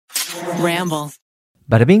Ramble.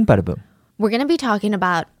 Bada bing, bada boom. We're going to be talking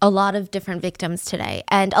about a lot of different victims today,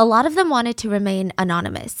 and a lot of them wanted to remain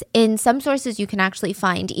anonymous. In some sources, you can actually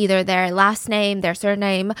find either their last name, their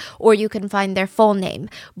surname, or you can find their full name.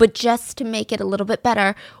 But just to make it a little bit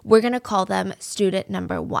better, we're going to call them student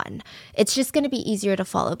number 1. It's just going to be easier to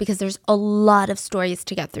follow because there's a lot of stories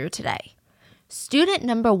to get through today. Student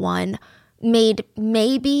number 1 made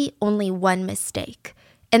maybe only one mistake,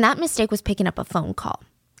 and that mistake was picking up a phone call.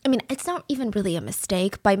 I mean, it's not even really a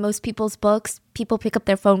mistake. By most people's books, people pick up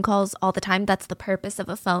their phone calls all the time. That's the purpose of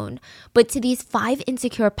a phone. But to these 5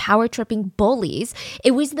 insecure, power-tripping bullies,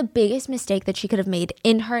 it was the biggest mistake that she could have made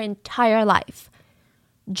in her entire life.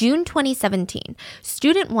 June 2017,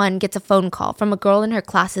 student 1 gets a phone call from a girl in her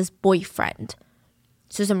class's boyfriend.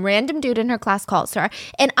 So some random dude in her class calls her,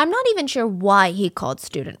 and I'm not even sure why he called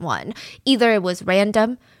student 1. Either it was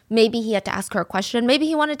random, maybe he had to ask her a question, maybe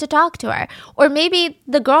he wanted to talk to her, or maybe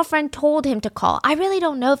the girlfriend told him to call. I really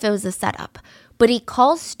don't know if it was a setup, but he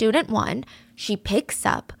calls student 1, she picks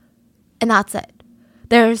up, and that's it.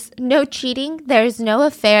 There's no cheating, there's no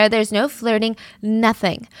affair, there's no flirting,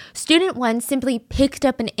 nothing. Student 1 simply picked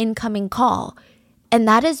up an incoming call. And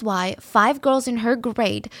that is why 5 girls in her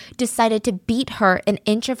grade decided to beat her an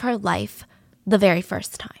inch of her life the very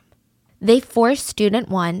first time. They forced student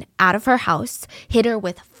 1 out of her house, hit her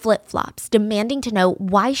with flip-flops, demanding to know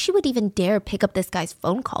why she would even dare pick up this guy's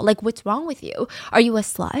phone call. Like, what's wrong with you? Are you a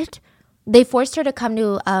slut? They forced her to come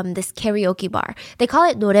to this karaoke bar. They call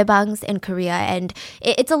it norebangs in Korea, and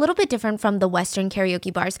it's a little bit different from the Western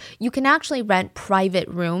karaoke bars. You can actually rent private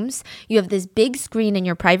rooms. You have this big screen in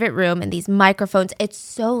your private room and these microphones. It's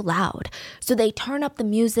so loud. So they turn up the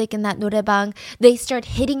music in that norebang. They start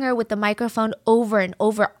hitting her with the microphone over and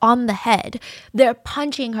over on the head. They're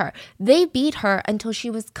punching her. They beat her until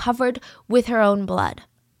she was covered with her own blood.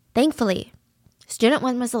 Thankfully, student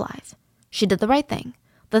 1 was alive. She did the right thing.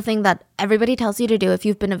 The thing that everybody tells you to do if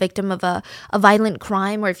you've been a victim of a violent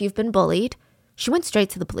crime or if you've been bullied. She went straight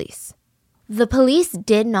to the police. The police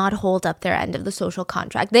did not hold up their end of the social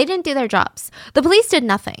contract. They didn't do their jobs. The police did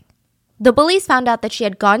nothing. The bullies found out that she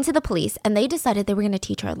had gone to the police and they decided they were going to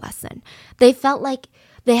teach her a lesson. They felt like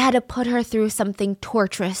they had to put her through something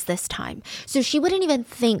torturous this time, so she wouldn't even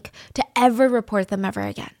think to ever report them ever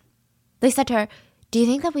again. They said to her, "Do you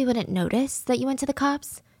think that we wouldn't notice that you went to the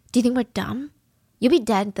cops? Do you think we're dumb? You'll be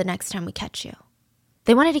dead the next time we catch you."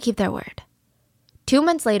 They wanted to keep their word. 2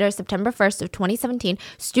 months later, September 1st of 2017,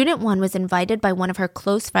 student 1 was invited by one of her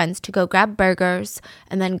close friends to go grab burgers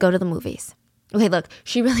and then go to the movies. Okay, look,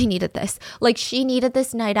 she really needed this. Like, she needed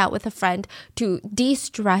this night out with a friend to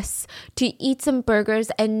de-stress, to eat some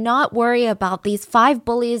burgers and not worry about these 5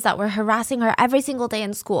 bullies that were harassing her every single day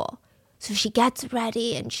in school. So she gets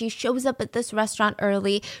ready and she shows up at this restaurant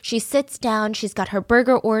early. She sits down, she's got her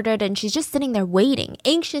burger ordered, and she's just sitting there waiting,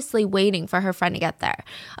 anxiously waiting for her friend to get there.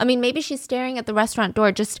 I mean, maybe she's staring at the restaurant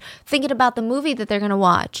door just thinking about the movie that they're going to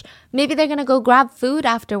watch. Maybe they're going to go grab food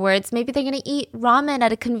afterwards. Maybe they're going to eat ramen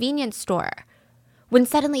at a convenience store. When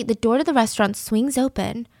suddenly the door to the restaurant swings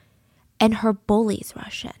open and her bullies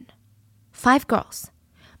rush in. 5 girls.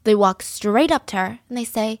 They walk straight up to her and they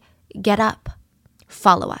say, "Get up.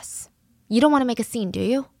 Follow us. You don't want to make a scene, do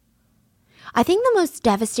you?" I think the most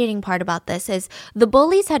devastating part about this is the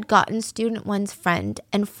bullies had gotten student 1's friend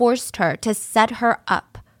and forced her to set her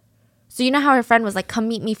up. So you know how her friend was like, "Come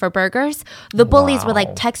meet me for burgers?" The bullies were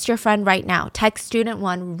like, "Text your friend right now. Text student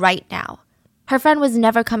 1 right now." Her friend was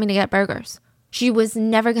never coming to get burgers. She was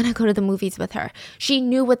never going to go to the movies with her. She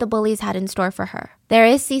knew what the bullies had in store for her. There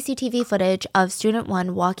is CCTV footage of student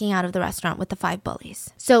 1 walking out of the restaurant with the 5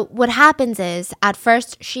 bullies. So what happens is, at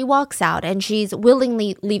first, she walks out and she's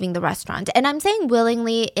willingly leaving the restaurant. And I'm saying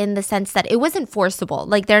willingly in the sense that it wasn't forcible.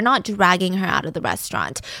 Like, they're not dragging her out of the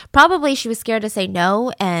restaurant. Probably she was scared to say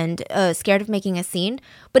no and scared of making a scene.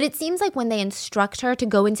 But it seems like when they instruct her to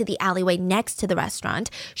go into the alleyway next to the restaurant,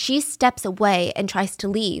 she steps away and tries to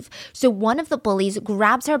leave. So one of the bullies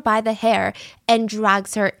grabs her by the hair and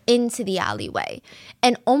drags her into the alleyway.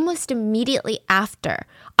 And almost immediately after,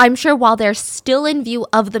 I'm sure while they're still in view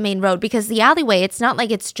of the main road, because the alleyway, it's not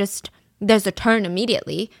like it's just, there's a turn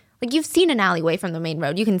immediately. Like, you've seen an alleyway from the main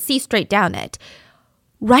road. You can see straight down it.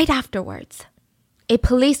 Right afterwards, a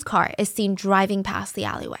police car is seen driving past the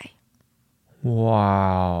alleyway.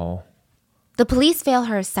 Wow. The police fail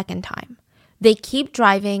her a second time. They keep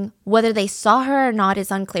driving. Whether they saw her or not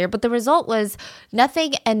is unclear, but the result was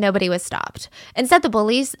nothing and nobody was stopped. Instead, the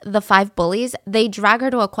bullies, the 5 bullies, they drag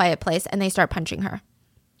her to a quiet place and they start punching her.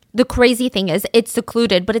 The crazy thing is it's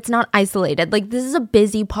secluded, but it's not isolated. Like, this is a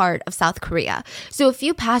busy part of South Korea. So a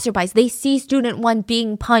few passerbys, they see student one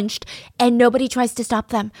being punched and nobody tries to stop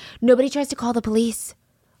them. Nobody tries to call the police.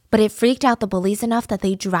 But it freaked out the police enough that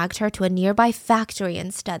they dragged her to a nearby factory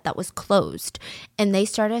instead that was closed. And they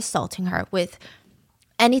started assaulting her with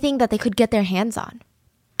anything that they could get their hands on.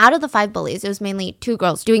 Out of the 5 bullies, it was mainly 2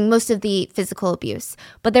 girls doing most of the physical abuse.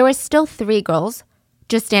 But there were still 3 girls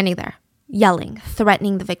just standing there, yelling,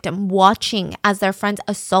 threatening the victim, watching as their friends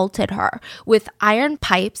assaulted her with iron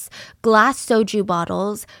pipes, glass soju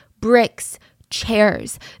bottles, bricks,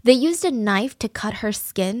 chairs. They used a knife to cut her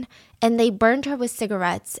skin, and they burned her with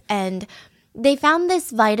cigarettes, and they found this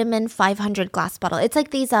vitamin 500 glass bottle. It's like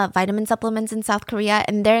these vitamin supplements in South Korea,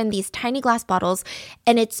 and they're in these tiny glass bottles,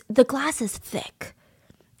 and the glass is thick.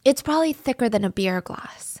 It's probably thicker than a beer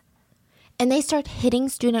glass. And they start hitting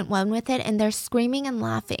student 1 with it, and they're screaming and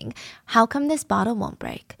laughing. How come this bottle won't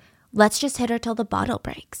break? Let's just hit her till the bottle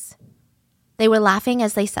breaks. They were laughing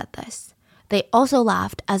as they said this. They also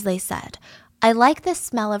laughed as they said, I like the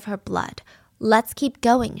smell of her blood. Let's keep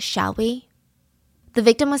going, shall we? The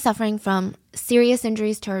victim was suffering from serious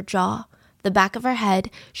injuries to her jaw, the back of her head.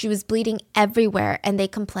 She was bleeding everywhere, and they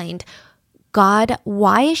complained, God,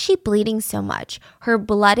 why is she bleeding so much? Her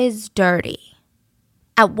blood is dirty.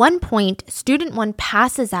 At one point, student 1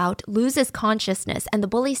 passes out, loses consciousness, and the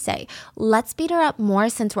bullies say, let's beat her up more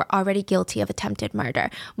since we're already guilty of attempted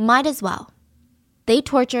murder. Might as well. They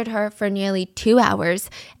tortured her for nearly 2 hours,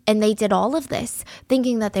 and they did all of this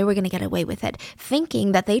thinking that they were going to get away with it,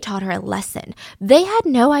 thinking that they taught her a lesson. They had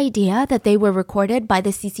no idea that they were recorded by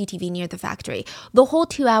the CCTV near the factory. The whole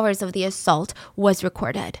 2 hours of the assault was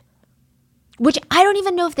recorded, which I don't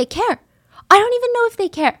even know if they care. I don't even know if they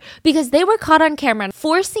care because they were caught on camera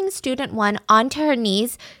forcing student 1 onto her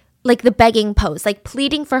knees, like the begging pose, like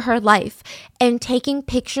pleading for her life, and taking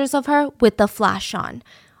pictures of her with the flash on.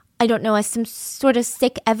 I don't know, as some sort of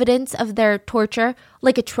sick evidence of their torture,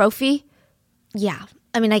 like a trophy. Yeah,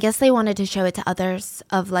 I mean, I guess they wanted to show it to others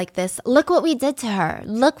of like this, look what we did to her.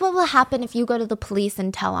 Look what will happen if you go to the police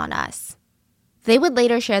and tell on us. They would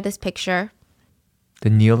later share this picture. The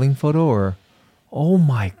kneeling photo or? Oh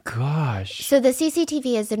my gosh. So the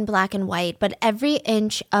CCTV is in black and white, but every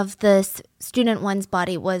inch of this student 1's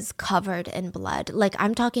body was covered in blood. Like,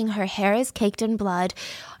 I'm talking her hair is caked in blood.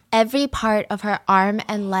 Every part of her arm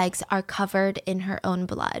and legs are covered in her own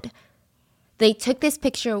blood. They took this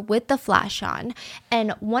picture with the flash on,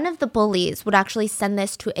 and one of the bullies would actually send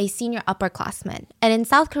this to a senior upperclassman. And in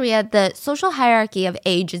South Korea, the social hierarchy of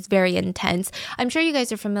age is very intense. I'm sure you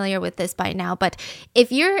guys are familiar with this by now, but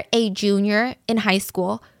if you're a junior in high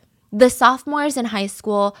school, the sophomores in high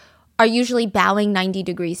school are usually bowing 90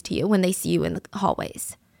 degrees to you when they see you in the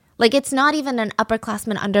hallways. Like, it's not even an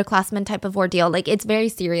upperclassman, underclassman type of ordeal. Like, it's very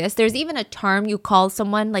serious. There's even a term you call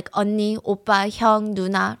someone like 언니, 오빠, 형,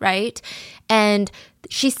 누나, right? And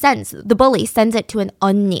the bully sends it to an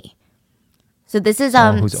언니. So this is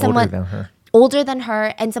who's someone older than her. Older than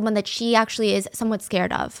her, and someone that she actually is somewhat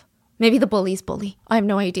scared of. Maybe the bully's bully. I have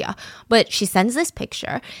no idea. But she sends this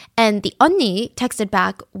picture, and the 언니 texted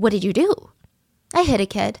back, what did you do? I hit a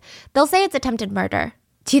kid. They'll say it's attempted murder.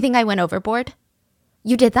 Do you think I went overboard?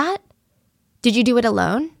 You did that? Did you do it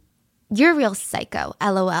alone? You're a real psycho,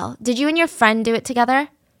 LOL. Did you and your friend do it together?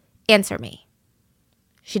 Answer me.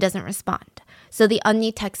 She doesn't respond. So the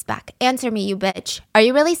언니 texts back, answer me, you bitch. Are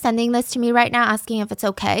you really sending this to me right now, asking if it's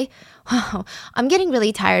okay? Oh, I'm getting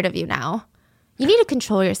really tired of you now. You need to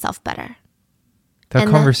control yourself better. That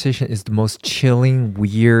conversation is the most chilling,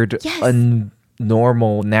 weird,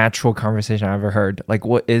 normal, natural conversation I've ever heard. Like,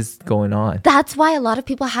 what is going on? That's why a lot of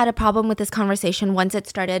people had a problem with this conversation once it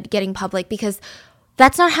started getting public, because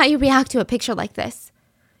that's not how you react to a picture like this.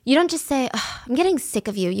 You don't just say, I'm getting sick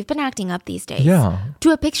of you. You've been acting up these days. Yeah. To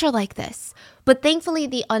a picture like this. But thankfully,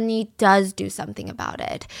 the 언니 does do something about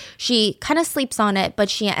it. She kind of sleeps on it, but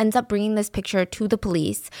she ends up bringing this picture to the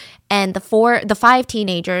police. And the 5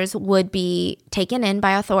 teenagers would be taken in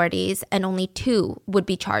by authorities, and only 2 would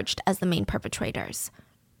be charged as the main perpetrators.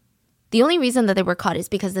 The only reason that they were caught is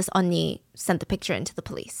because this 언니 sent the picture into the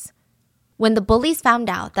police. When the bullies found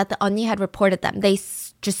out that the 언니 had reported them, they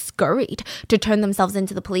just scurried to turn themselves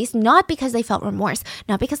into the police, not because they felt remorse,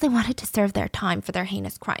 not because they wanted to serve their time for their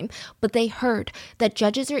heinous crime, but they heard that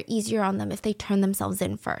judges are easier on them if they turn themselves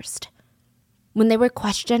in first. When they were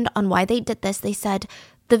questioned on why they did this, they said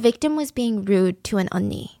the victim was being rude to an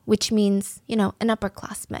언니, which means, an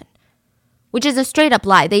upperclassman, which is a straight up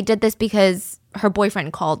lie. They did this because her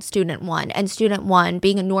boyfriend called student 1, and student 1,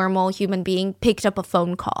 being a normal human being, picked up a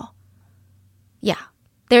phone call. Yeah.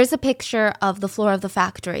 There's a picture of the floor of the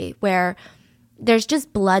factory where There's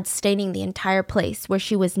just blood staining the entire place where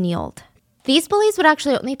she was kneeled. These bullies would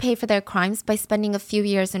actually only pay for their crimes by spending a few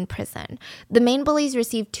years in prison. The main bullies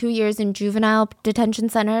received 2 years in juvenile detention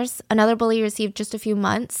centers. Another bully received just a few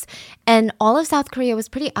months. And all of South Korea was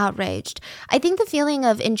pretty outraged. I think the feeling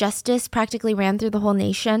of injustice practically ran through the whole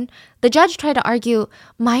nation. The judge tried to argue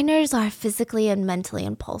minors are physically and mentally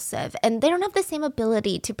impulsive, and they don't have the same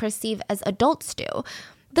ability to perceive as adults do.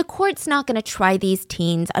 The court's not going to try these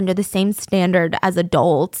teens under the same standard as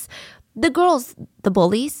adults. The girls, the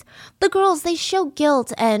bullies, they show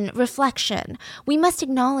guilt and reflection. We must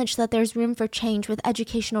acknowledge that there's room for change with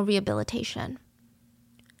educational rehabilitation.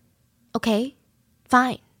 Okay,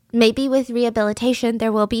 fine. Maybe with rehabilitation,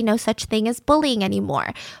 there will be no such thing as bullying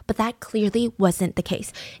anymore. But that clearly wasn't the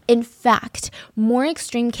case. In fact, more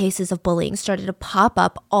extreme cases of bullying started to pop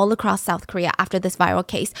up all across South Korea after this viral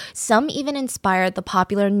case. Some even inspired the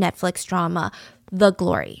popular Netflix drama, The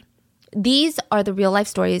Glory. These are the real-life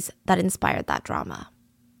stories that inspired that drama.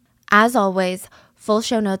 As always, full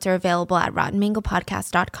show notes are available at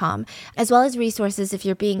rottenmangopodcast.com, as well as resources if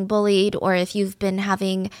you're being bullied or if you've been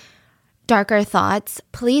having darker thoughts.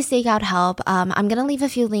 Please seek out help. I'm going to leave a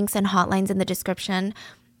few links and hotlines in the description.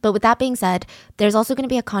 But with that being said, there's also going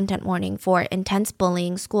to be a content warning for intense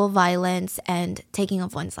bullying, school violence, and taking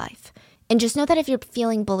of one's life. And just know that if you're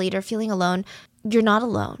feeling bullied or feeling alone, you're not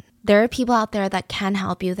alone. There are people out there that can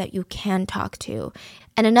help you, that you can talk to.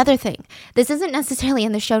 And another thing, this isn't necessarily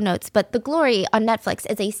in the show notes, but The Glory on Netflix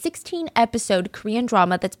is a 16-episode Korean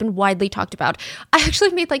drama that's been widely talked about. I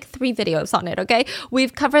actually made like 3 videos on it, okay?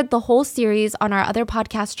 We've covered the whole series on our other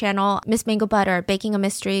podcast channel, Miss Mango Butter, Baking a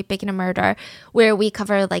Mystery, Baking a Murder, where we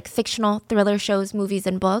cover like fictional thriller shows, movies,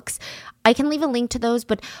 and books. I can leave a link to those,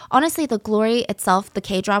 but honestly, The Glory itself, the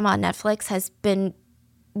K-drama on Netflix, has been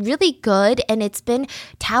really good, and it's been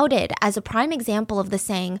touted as a prime example of the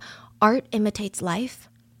saying, art imitates life.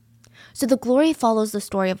 So The Glory follows the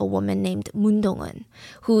story of a woman named Moon Dong-eun,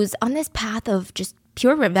 who's on this path of just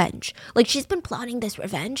pure revenge. Like, she's been plotting this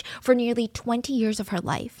revenge for nearly 20 years of her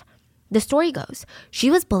life. The story goes,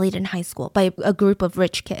 she was bullied in high school by a group of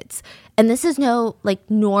rich kids. And this is no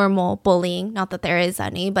like normal bullying, not that there is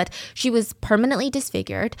any, but she was permanently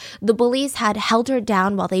disfigured. The bullies had held her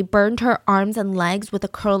down while they burned her arms and legs with a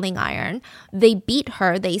curling iron. They beat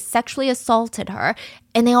her, they sexually assaulted her,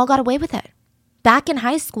 and they all got away with it. Back in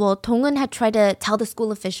high school, Dong-eun had tried to tell the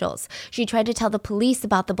school officials. She tried to tell the police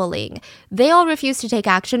about the bullying. They all refused to take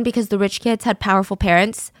action because the rich kids had powerful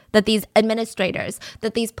parents, that these administrators,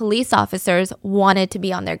 that these police officers wanted to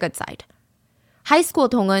be on their good side. High school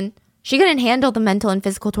Dong-eun, she couldn't handle the mental and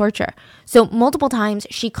physical torture. So multiple times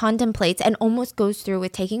she contemplates and almost goes through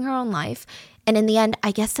with taking her own life. And in the end,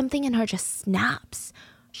 I guess something in her just snaps.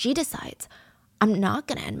 She decides, I'm not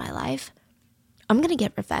going to end my life. I'm going to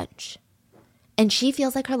get revenge. And she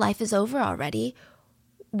feels like her life is over already.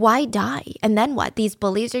 Why die? And then what? These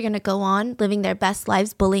bullies are going to go on living their best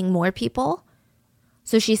lives, bullying more people?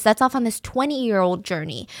 So she sets off on this 20-year-old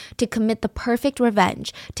journey to commit the perfect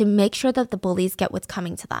revenge to make sure that the bullies get what's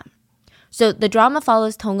coming to them. So the drama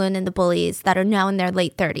follows Dong-eun and the bullies that are now in their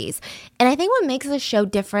late 30s. And I think what makes this show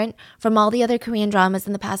different from all the other Korean dramas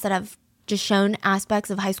in the past that have just shown aspects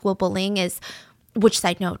of high school bullying is, which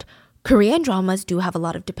side note, Korean dramas do have a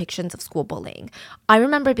lot of depictions of school bullying. I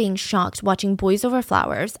remember being shocked watching Boys Over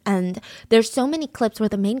Flowers, and there's so many clips where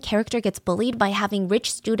the main character gets bullied by having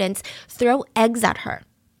rich students throw eggs at her.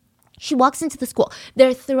 She walks into the school.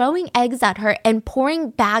 They're throwing eggs at her and pouring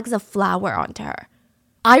bags of flour onto her.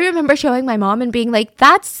 I remember showing my mom and being like,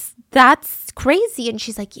 that's crazy. And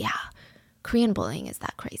she's like, yeah, Korean bullying is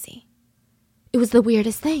that crazy. It was the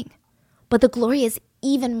weirdest thing. But The Glory is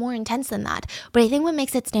even more intense than that. But I think what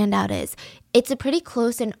makes it stand out is it's a pretty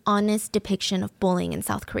close and honest depiction of bullying in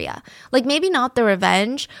South Korea. Like, maybe not the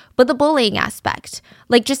revenge, but the bullying aspect.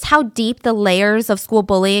 Like, just how deep the layers of school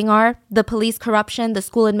bullying are. The police corruption, the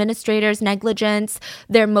school administrators' negligence,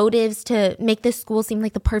 their motives to make this school seem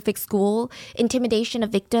like the perfect school, intimidation of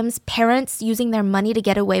victims, parents using their money to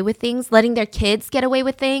get away with things, letting their kids get away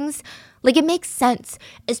with things. Like, it makes sense,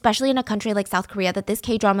 especially in a country like South Korea, that this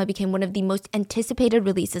K-drama became one of the most anticipated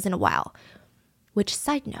releases in a while. Which,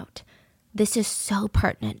 side note, this is so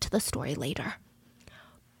pertinent to the story later.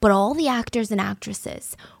 But all the actors and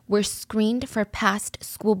actresses were screened for past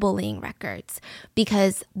school bullying records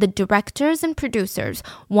because the directors and producers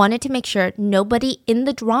wanted to make sure nobody in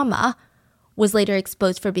the drama was later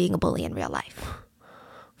exposed for being a bully in real life.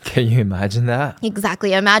 Can you imagine that?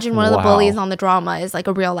 Exactly. Imagine one of the bullies on the drama is like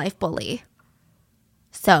a real life bully.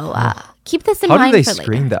 So keep this in mind for later. How do they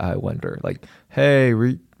screen that, I wonder? Like, hey,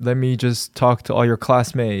 let me just talk to all your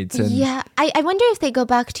classmates. And yeah, I wonder if they go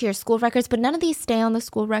back to your school records, but none of these stay on the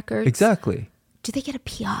school records. Exactly. Do they get a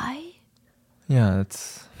PI? Yeah,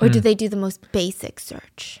 it's... Or do they do the most basic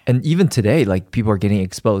search? And even today, like, people are getting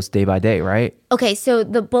exposed day by day, right? Okay, so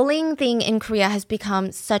the bullying thing in Korea has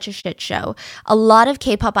become such a shit show. A lot of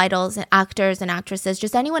K-pop idols and actors and actresses,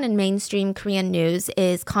 just anyone in mainstream Korean news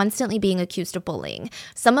is constantly being accused of bullying.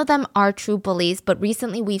 Some of them are true bullies, but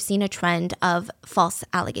recently we've seen a trend of false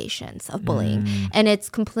allegations of bullying. And it's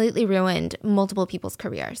completely ruined multiple people's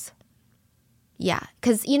careers. Yeah,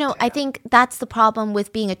 because, I think that's the problem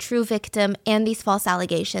with being a true victim and these false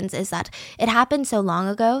allegations is that it happened so long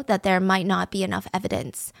ago that there might not be enough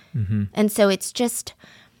evidence. And so it's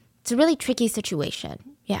a really tricky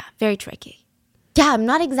situation. Yeah, very tricky. Yeah, I'm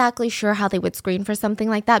not exactly sure how they would screen for something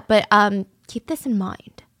like that, but keep this in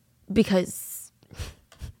mind because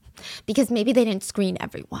maybe they didn't screen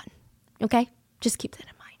everyone. Okay? Just keep that in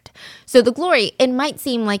mind. So The Glory, it might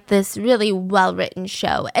seem like this really well-written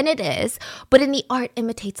show, and it is, but in the art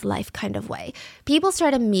imitates life kind of way. People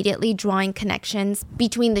start immediately drawing connections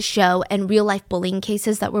between the show and real-life bullying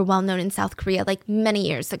cases that were well-known in South Korea like many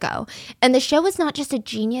years ago. And the show was not just a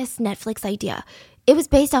genius Netflix idea. It was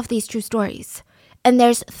based off these true stories. And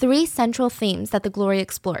there's 3 central themes that The Glory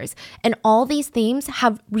explores, and all these themes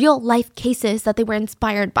have real-life cases that they were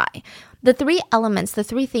inspired by. The 3 elements, the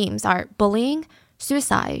 3 themes are bullying,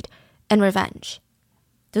 suicide, and revenge.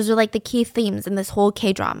 Those are like the key themes in this whole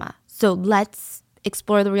K-drama. So let's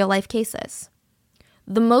explore the real life cases.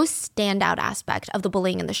 The most standout aspect of the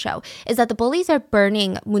bullying in the show is that the bullies are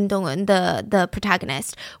burning Moon Dong-eun, the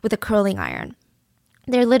protagonist, with a curling iron.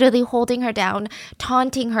 They're literally holding her down,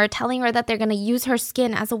 taunting her, telling her that they're going to use her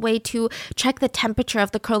skin as a way to check the temperature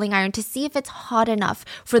of the curling iron to see if it's hot enough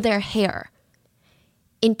for their hair.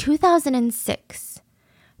 In 2006,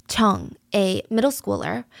 Chung, a middle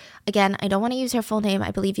schooler, again, I don't want to use her full name,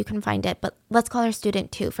 I believe you can find it, but let's call her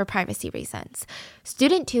Student 2 for privacy reasons.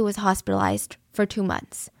 Student 2 was hospitalized for 2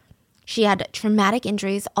 months. She had traumatic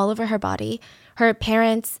injuries all over her body. Her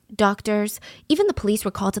parents, doctors, even the police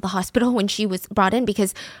were called to the hospital when she was brought in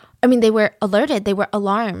because, they were alerted, they were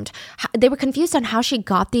alarmed. They were confused on how she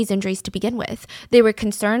got these injuries to begin with. They were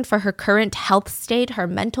concerned for her current health state, her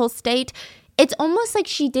mental state. It's almost like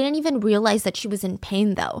she didn't even realize that she was in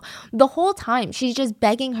pain, though. The whole time, she's just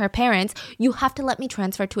begging her parents, you have to let me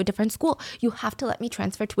transfer to a different school. You have to let me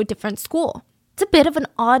transfer to a different school. It's a bit of an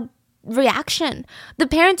odd reaction. The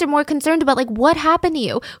parents are more concerned about, what happened to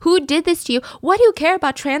you? Who did this to you? Why do you care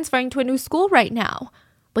about transferring to a new school right now?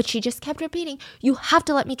 But she just kept repeating, you have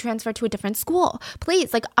to let me transfer to a different school.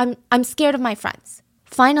 Please, I'm scared of my friends.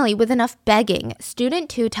 Finally, with enough begging, Student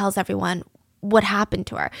 2 tells everyone what happened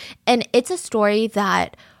to her. And it's a story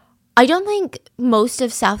that I don't think most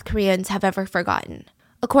of South Koreans have ever forgotten.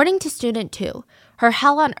 According to Student 2, her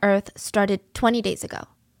hell on earth started 20 days ago.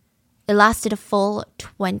 It lasted a full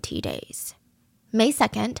 20 days. May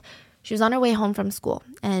 2nd, she was on her way home from school,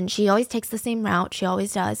 and she always takes the same route. She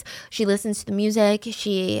always does. She listens to the music.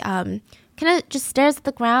 She kind of just stares at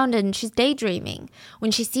the ground, and she's daydreaming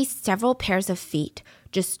when she sees several pairs of feet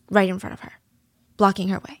just right in front of her, blocking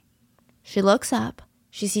her way. She looks up.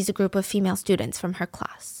 She sees a group of female students from her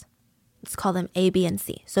class. Let's call them A, B, and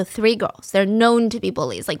C. So 3 girls. They're known to be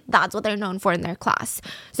bullies. That's what they're known for in their class.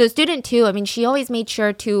 So Student 2, she always made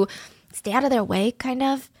sure to stay out of their way, kind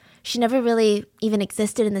of. She never really even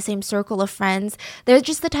existed in the same circle of friends. They're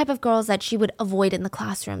just the type of girls that she would avoid in the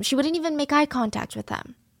classroom. She wouldn't even make eye contact with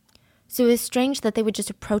them. So it was strange that they would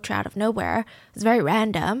just approach her out of nowhere. It was very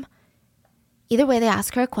random. Either way, they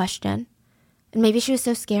asked her a question. And maybe she was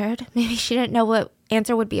so scared. Maybe she didn't know what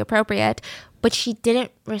answer would be appropriate. But she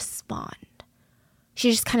didn't respond.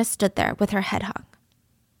 She just kind of stood there with her head hung.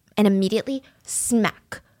 And immediately,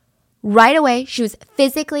 smack. Right away, she was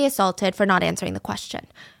physically assaulted for not answering the question.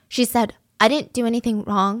 She said, I didn't do anything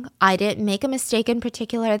wrong. I didn't make a mistake in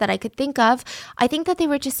particular that I could think of. I think that they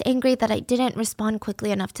were just angry that I didn't respond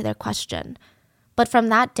quickly enough to their question. But from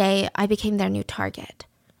that day, I became their new target.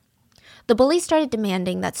 The bullies started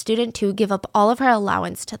demanding that Student 2 give up all of her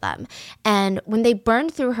allowance to them. And when they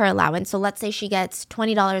burned through her allowance, so let's say she gets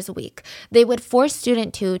 $20 a week, they would force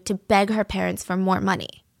Student 2 to beg her parents for more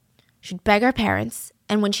money. She'd beg her parents,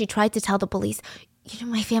 and when she tried to tell the police,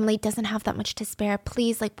 my family doesn't have that much to spare.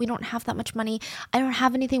 Please, we don't have that much money. I don't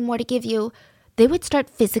have anything more to give you. They would start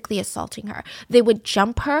physically assaulting her. They would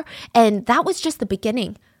jump her, and that was just the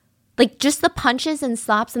beginning. Just the punches and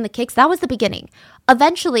slaps and the kicks, that was the beginning.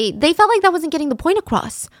 Eventually, they felt like that wasn't getting the point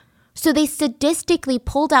across. So they sadistically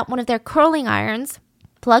pulled out one of their curling irons,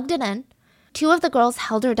 plugged it in. 2 of the girls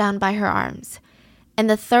held her down by her arms. And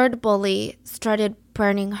the third bully started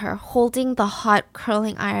burning her, holding the hot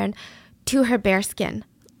curling iron to her bare skin.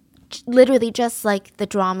 Literally just like the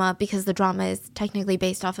drama, because the drama is technically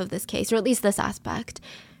based off of this case, or at least this aspect.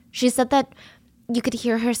 She said that you could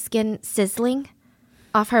hear her skin sizzling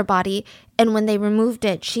off her body, and when they removed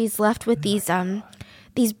it, she's left with these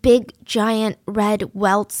big, giant red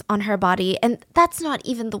welts on her body. And that's not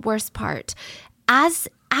even the worst part. As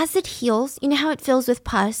it heals, you know how it fills with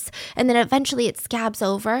pus, and then eventually it scabs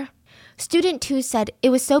over? Student 2 said, it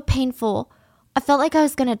was so painful, I felt like I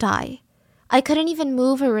was gonna die. I couldn't even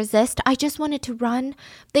move or resist. I just wanted to run.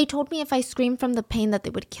 They told me if I screamed from the pain that they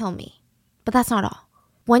would kill me. But that's not all.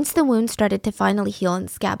 Once the wound started to finally heal and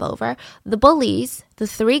scab over, the bullies, the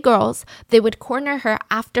 3 girls, they would corner her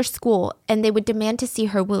after school and they would demand to see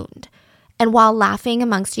her wound. And while laughing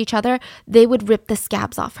amongst each other, they would rip the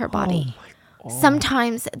scabs off her body.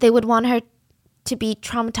 Sometimes they would want her to be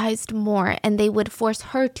traumatized more, and they would force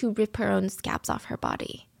her to rip her own scabs off her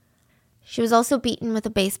body. She was also beaten with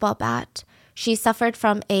a baseball bat. She suffered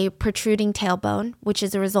from a protruding tailbone, which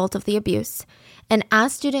is a result of the abuse. And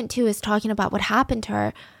as student 2 is talking about what happened to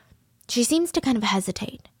her, she seems to kind of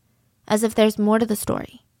hesitate, as if there's more to the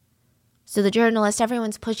story. So the journalist,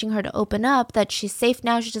 everyone's pushing her to open up, that she's safe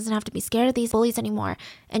now, she doesn't have to be scared of these bullies anymore.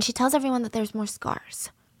 And she tells everyone that there's more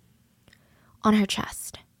scars on her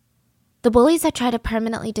chest. The bullies had tried to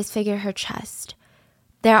permanently disfigure her chest.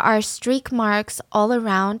 There are streak marks all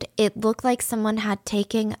around. It looked like someone had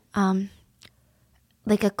taken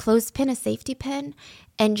like a clothespin, a safety pin,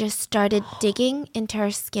 and just started digging into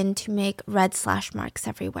her skin to make red slash marks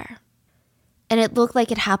everywhere. And it looked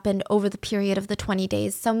like it happened over the period of the 20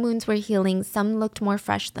 days. Some wounds were healing, some looked more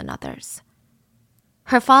fresh than others.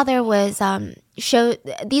 Her father was,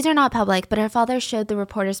 these are not public, but her father showed the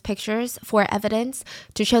reporters pictures for evidence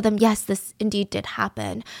to show them, yes, this indeed did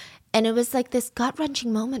happen. And it was like this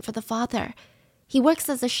gut-wrenching moment for the father. He works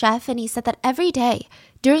as a chef, and he said that every day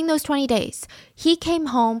during those 20 days, he came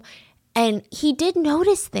home and he did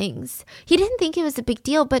notice things. He didn't think it was a big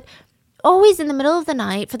deal, but always in the middle of the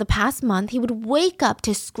night for the past month, he would wake up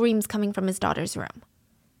to screams coming from his daughter's room.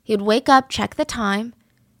 He would wake up, check the time,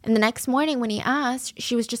 and the next morning when he asked,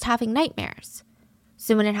 she was just having nightmares.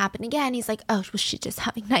 So when it happened again, he's like, oh, was she just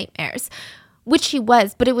having nightmares? Which she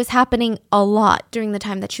was, but it was happening a lot during the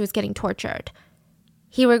time that she was getting tortured.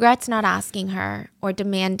 He regrets not asking her or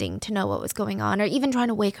demanding to know what was going on or even trying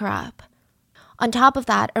to wake her up. On top of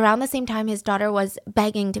that, around the same time, his daughter was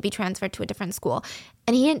begging to be transferred to a different school,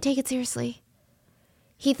 and he didn't take it seriously.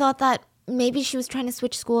 He thought that maybe she was trying to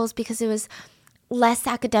switch schools because it was less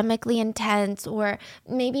academically intense, or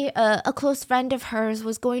maybe a close friend of hers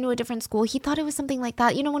was going to a different school. He thought it was something like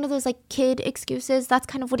that. You know, one of those like kid excuses. That's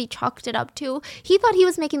kind of what he chalked it up to. He thought he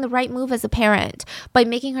was making the right move as a parent by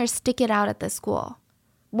making her stick it out at this school.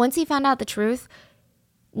 Once he found out the truth,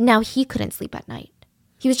 now he couldn't sleep at night.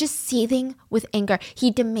 He was just seething with anger.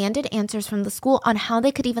 He demanded answers from the school on how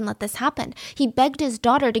they could even let this happen. He begged his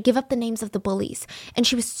daughter to give up the names of the bullies. And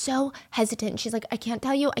she was so hesitant. She's like, I can't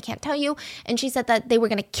tell you. And she said that they were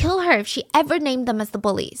going to kill her if she ever named them as the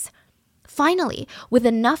bullies. Finally, with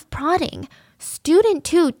enough prodding, student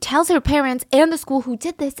 2 tells her parents and the school who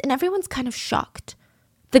did this, and everyone's kind of shocked.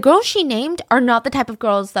 The girls she named are not the type of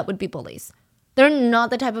girls that would be bullies. They're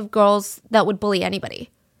not the type of girls that would bully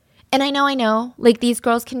anybody. And I know, like these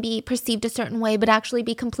girls can be perceived a certain way, but actually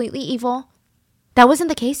be completely evil. That wasn't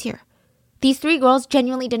the case here. These 3 girls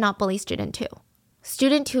genuinely did not bully student 2.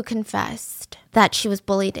 Student 2 confessed that she was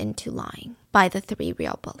bullied into lying by the 3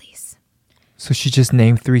 real bullies. So she just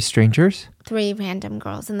named 3 strangers? 3 random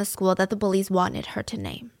girls in the school that the bullies wanted her to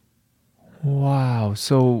name. Wow.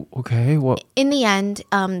 So, okay. What? In the end,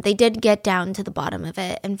 they did get down to the bottom of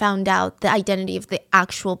it and found out the identity of the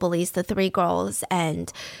actual bullies, the 3 girls,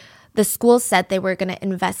 and the school said they were going to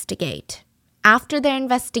investigate. After their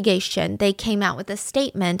investigation, they came out with a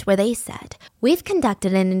statement where they said, we've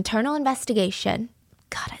conducted an internal investigation.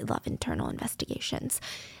 God, I love internal investigations.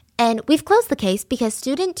 And we've closed the case because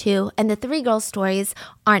student 2 and the 3 girls' stories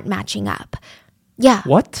aren't matching up. Yeah.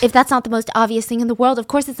 What? If that's not the most obvious thing in the world, of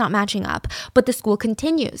course it's not matching up. But the school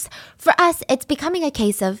continues. For us, it's becoming a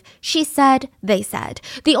case of she said, they said.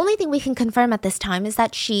 The only thing we can confirm at this time is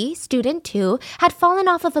that she, student 2, had fallen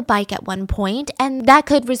off of a bike at one point, and that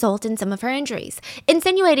could result in some of her injuries,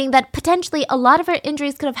 insinuating that potentially a lot of her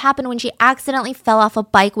injuries could have happened when she accidentally fell off a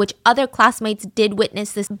bike, which other classmates did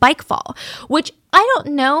witness this bike fall, which I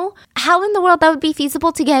don't know how in the world that would be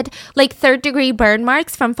feasible to get like 3rd-degree burn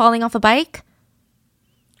marks from falling off a bike.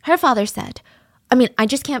 Her father said, I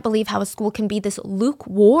just can't believe how a school can be this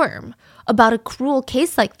lukewarm about a cruel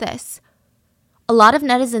case like this. A lot of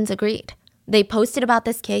netizens agreed. They posted about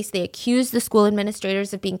this case. They accused the school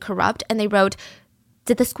administrators of being corrupt. And they wrote,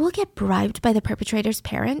 did the school get bribed by the perpetrator's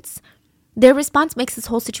parents? Their response makes this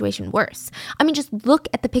whole situation worse. I mean, just look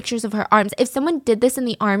at the pictures of her arms. If someone did this in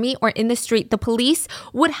the army or in the street, the police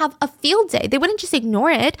would have a field day. They wouldn't just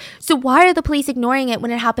ignore it. So why are the police ignoring it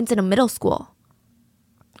when it happens in a middle school?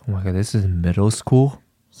 Oh my God, this is middle school?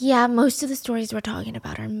 Yeah, most of the stories we're talking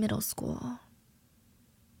about are middle school.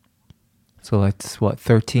 So that's what,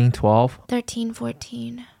 13, 12? 13,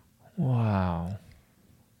 14. Wow.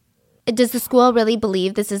 Does the school really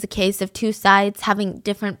believe this is a case of two sides having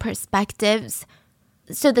different perspectives?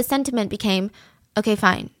 So the sentiment became, okay,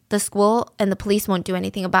 fine. The school and the police won't do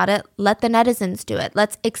anything about it. Let the netizens do it.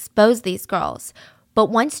 Let's expose these girls. But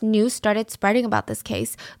once news started spreading about this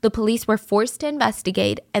case, the police were forced to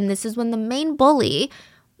investigate. And this is when the main bully,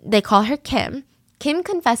 they call her Kim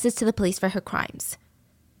confesses to the police for her crimes.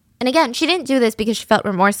 And again, she didn't do this because she felt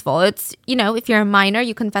remorseful. It's, if you're a minor,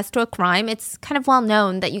 you confess to a crime, it's kind of well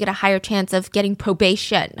known that you get a higher chance of getting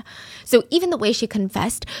probation. So even the way she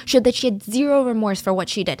confessed showed that she had zero remorse for what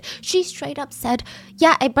she did. She straight up said,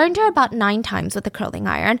 yeah, I burned her about 9 times with a curling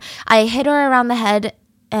iron. I hit her around the head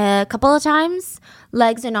a couple of times,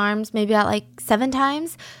 legs and arms maybe about like 7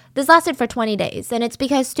 times. This lasted for 20 days. And it's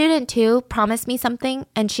because student 2 promised me something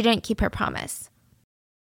and she didn't keep her promise.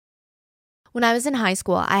 When I was in high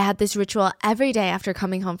school, I had this ritual every day after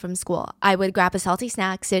coming home from school. I would grab a salty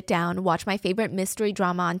snack, sit down, watch my favorite mystery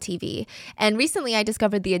drama on TV. And recently I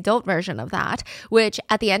discovered the adult version of that, which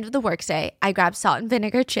at the end of the workday, I grab salt and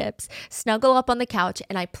vinegar chips, snuggle up on the couch,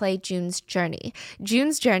 and I play June's Journey.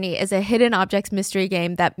 June's Journey is a hidden objects mystery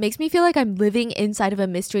game that makes me feel like I'm living inside of a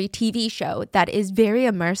mystery TV show that is very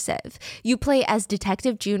immersive. You play as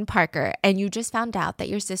Detective June Parker, and you just found out that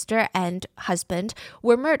your sister and husband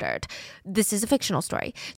were murdered. This is a fictional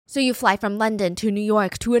story. So you fly from London to New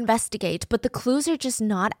York to investigate, but the clues are just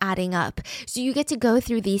not adding up. So you get to go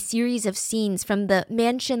through these series of scenes from the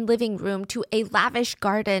mansion living room to a lavish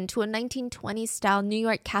garden to a 1920s style New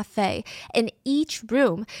York cafe. In each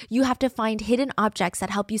room, you have to find hidden objects that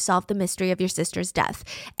help you solve the mystery of your sister's death.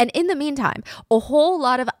 And in the meantime, a whole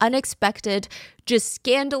lot of unexpected, just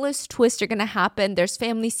scandalous twists are going to happen. There's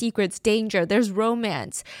family secrets, danger, there's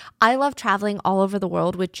romance. I love traveling all over the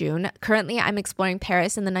world with June. Currently, I'm exploring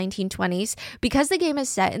Paris in the 1920s. Because the game is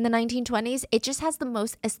set in the 1920s, it just has the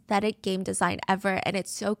most aesthetic game design ever, and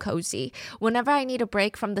it's so cozy. Whenever I need a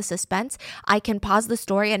break from the suspense, I can pause the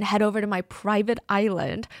story and head over to my private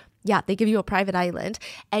island. Yeah, they give you a private island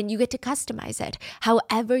and you get to customize it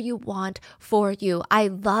however you want for you. I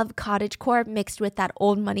love cottagecore mixed with that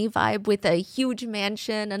old money vibe with a huge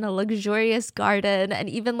mansion and a luxurious garden and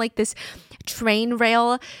even like this train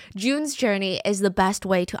rail. June's Journey is the best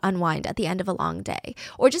way to unwind at the end of a long day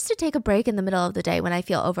or just to take a break in the middle of the day when I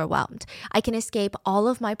feel overwhelmed. I can escape all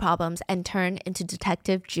of my problems and turn into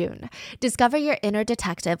Detective June. Discover your inner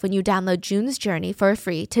detective when you download June's Journey for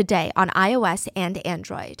free today on iOS and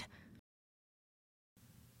Android.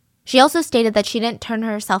 She also stated that she didn't turn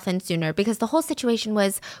herself in sooner because the whole situation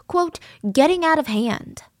was, quote, getting out of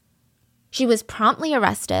hand. She was promptly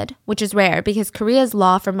arrested, which is rare because Korea's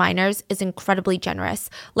law for minors is incredibly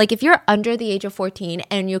generous. Like if you're under the age of 14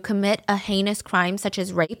 and you commit a heinous crime such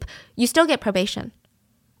as rape, you still get probation.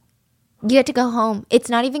 You get to go home. It's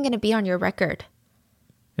not even going to be on your record.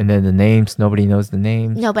 And then the names, nobody knows the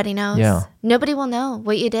names. Nobody knows. Yeah. Nobody will know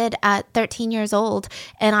what you did at 13 years old.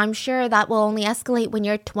 And I'm sure that will only escalate when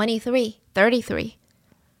you're 23, 33.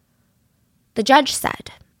 The judge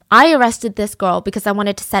said, I arrested this girl because I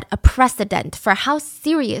wanted to set a precedent for how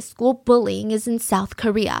serious school bullying is in South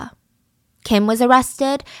Korea. Kim was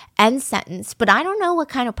arrested and sentenced, but I don't know what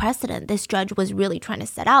kind of precedent this judge was really trying to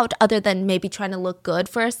set out other than maybe trying to look good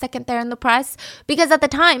for a second there in the press. Because at the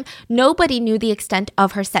time, nobody knew the extent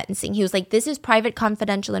of her sentencing. He was like, this is private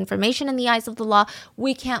confidential information in the eyes of the law.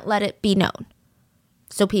 We can't let it be known.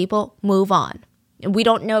 So people move on. We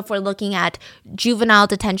don't know if we're looking at juvenile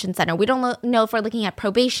detention center. We don't know if we're looking at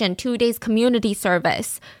probation, 2 days community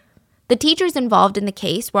service. The teachers involved in the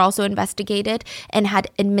case were also investigated and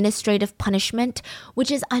had administrative punishment,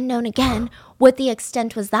 which is unknown again what the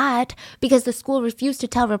extent was that because the school refused to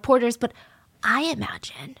tell reporters. But I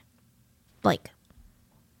imagine like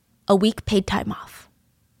a week paid time off,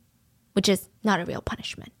 which is not a real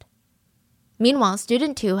punishment. Meanwhile,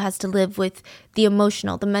 student 2 has to live with the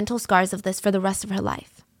emotional, the mental scars of this for the rest of her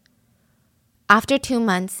life. After 2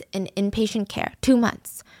 months in inpatient care, 2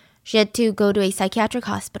 months, she had to go to a psychiatric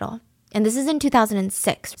hospital. And this is in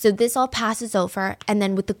 2006. So this all passes over. And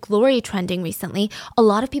then with the glory trending recently, a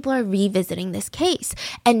lot of people are revisiting this case.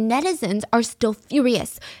 And netizens are still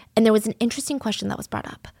furious. And there was an interesting question that was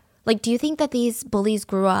brought up. Like, do you think that these bullies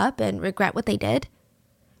grew up and regret what they did?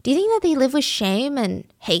 Do you think that they live with shame and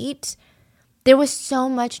hate? There was so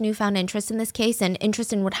much newfound interest in this case and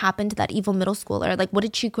interest in what happened to that evil middle schooler. Like, what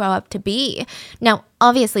did she grow up to be? Now,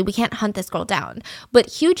 obviously, we can't hunt this girl down,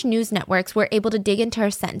 but huge news networks were able to dig into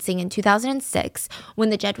her sentencing in 2006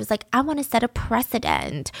 when the judge was like, I want to set a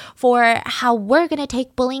precedent for how we're going to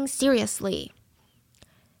take bullying seriously.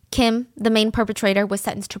 Kim, the main perpetrator, was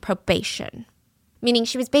sentenced to probation, meaning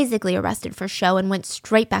she was basically arrested for show and went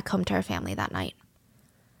straight back home to her family that night.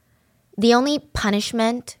 The only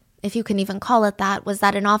punishment, if you can even call it that, was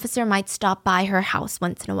that an officer might stop by her house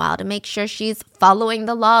once in a while to make sure she's following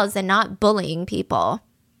the laws and not bullying people.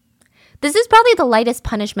 This is probably the lightest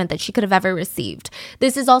punishment that she could have ever received.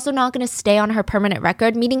 This is also not going to stay on her permanent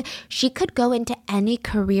record, meaning she could go into any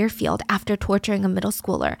career field after torturing a middle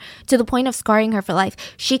schooler to the point of scarring her for life.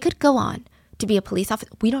 She could go on to be a police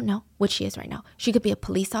officer. We don't know what she is right now. She could be a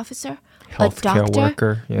police officer, a doctor,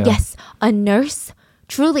 worker, yeah. Yes, a nurse,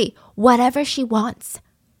 truly, whatever she wants.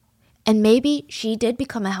 And maybe she did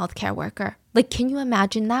become a healthcare worker. Like, can you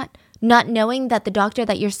imagine that? Not knowing that the doctor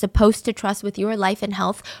that you're supposed to trust with your life and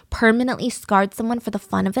health permanently scarred someone for the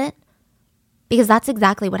fun of it? Because that's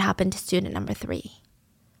exactly what happened to student number 3.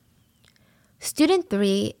 Student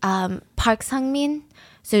 3, Park Sang-min,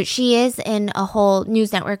 so she is in a whole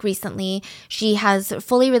news network recently. She has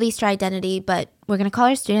fully released her identity, but we're going to call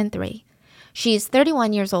her student 3. She's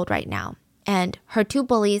 31 years old right now. And her 2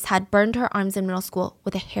 bullies had burned her arms in middle school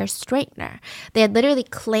with a hair straightener. They had literally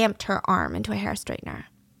clamped her arm into a hair straightener.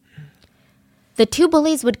 The 2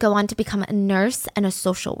 bullies would go on to become a nurse and a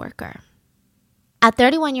social worker. At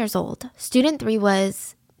 31 years old, student 3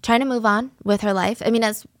 was trying to move on with her life. I mean,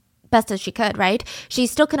 as best as she could, right? She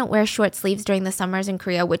still couldn't wear short sleeves during the summers in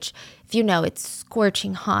Korea, which, if you know, it's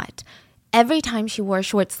scorching hot. Every time she wore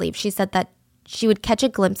short sleeves, she said that she would catch a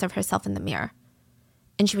glimpse of herself in the mirror.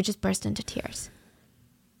 And she would just burst into tears.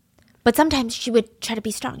 But sometimes she would try to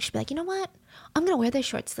be strong. She'd be like, you know what? I'm going to wear this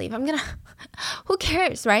short sleeve. Who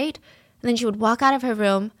cares, right? And then she would walk out of her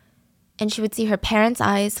room and she would see her parents'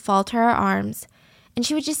 eyes fall to her arms. And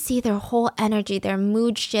she would just see their whole energy, their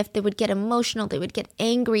mood shift. They would get emotional. They would get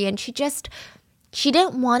angry. And she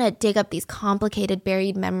didn't want to dig up these complicated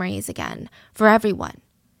buried memories again for everyone.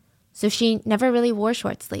 So she never really wore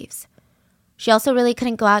short sleeves. She also really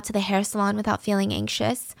couldn't go out to the hair salon without feeling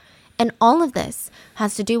anxious. And all of this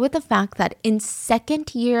has to do with the fact that in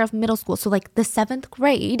second year of middle school, so like the 7th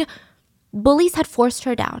grade, bullies had forced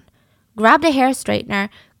her down, grabbed a hair straightener,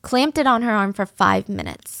 clamped it on her arm for 5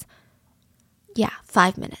 minutes. Yeah,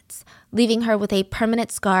 5 minutes, leaving her with a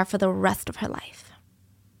permanent scar for the rest of her life.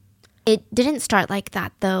 It didn't start like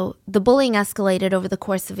that, though. The bullying escalated over the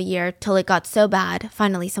course of a year till it got so bad,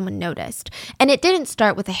 finally someone noticed. And it didn't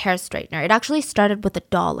start with a hair straightener. It actually started with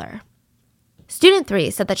 $1. Student 3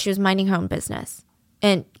 said that she was minding her own business.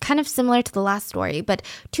 And kind of similar to the last story, but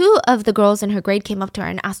 2 of the girls in her grade came up to her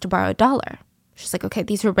and asked to borrow $1. She's like, okay,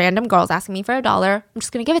 these are random girls asking me for $1. I'm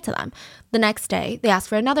just going to give it to them. The next day, they asked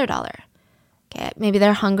for another $1. Okay, maybe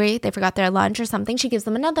they're hungry, they forgot their lunch or something. She gives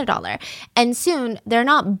them another $1. And soon, they're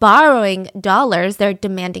not borrowing dollars, they're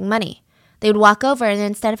demanding money. They would walk over and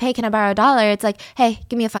instead of, hey, can I borrow $1? It's like, hey,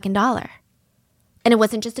 give me a fucking $1. And it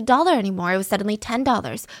wasn't just $1 anymore. It was suddenly $10,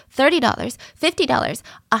 $30, $50,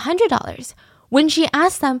 $100. When she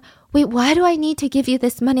asked them, wait, why do I need to give you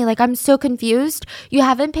this money? Like, I'm so confused. You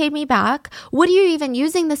haven't paid me back. What are you even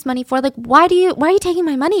using this money for? Like, why are you taking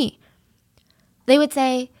my money? They would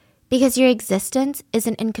say, because your existence is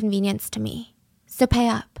an inconvenience to me. So pay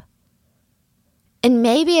up. And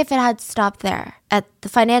maybe if it had stopped there at the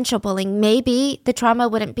financial bullying, maybe the trauma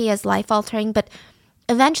wouldn't be as life-altering, but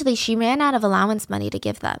eventually she ran out of allowance money to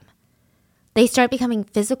give them. They start becoming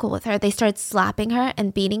physical with her. They start slapping her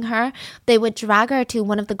and beating her. They would drag her to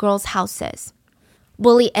one of the girls' houses,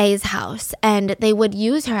 Bully A's house, and they would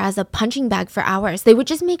use her as a punching bag for hours. They would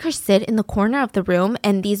just make her sit in the corner of the room,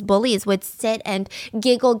 and these bullies would sit and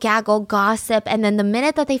giggle, gaggle, gossip, and then the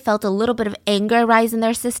minute that they felt a little bit of anger rise in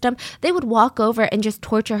their system, they would walk over and just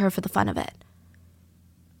torture her for the fun of it.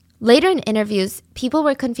 Later in interviews, people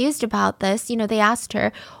were confused about this. You know, they asked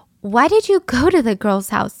her, why did you go to the girls'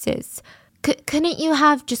 houses? Couldn't you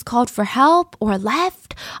have just called for help or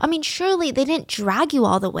left? I mean, surely they didn't drag you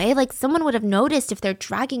all the way. Like, someone would have noticed if they're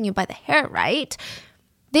dragging you by the hair, right?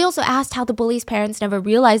 They also asked how the bully's parents never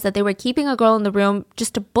realized that they were keeping a girl in the room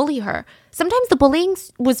just to bully her. Sometimes the bullying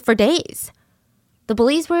was for days. The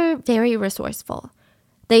bullies were very resourceful.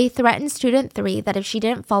 They threatened student 3 that if she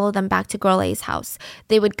didn't follow them back to girl A's house,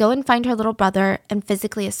 they would go and find her little brother and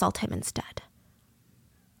physically assault him instead.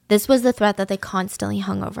 This was the threat that they constantly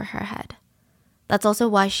hung over her head. That's also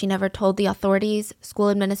why she never told the authorities, school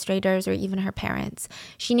administrators, or even her parents.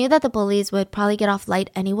 She knew that the bullies would probably get off light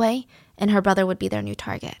anyway, and her brother would be their new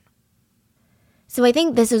target. So I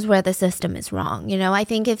think this is where the system is wrong. You know, I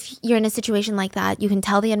think if you're in a situation like that, you can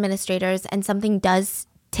tell the administrators and something does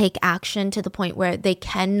take action to the point where they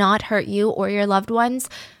cannot hurt you or your loved ones,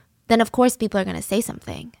 then of course people are going to say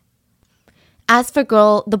something. As for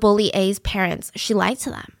the bully A's parents, she lied to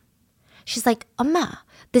them. She's like, Amma,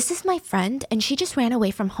 this is my friend and she just ran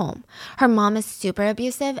away from home. Her mom is super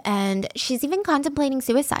abusive and she's even contemplating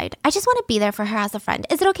suicide. I just want to be there for her as a friend.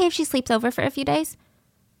 Is it okay if she sleeps over for a few days?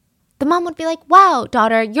 The mom would be like, wow,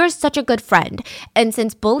 daughter, you're such a good friend. And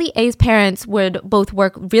since Bully A's parents would both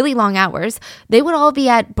work really long hours, they would all be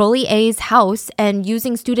at Bully A's house and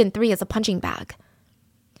using student 3 as a punching bag.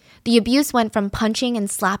 The abuse went from punching and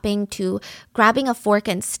slapping to grabbing a fork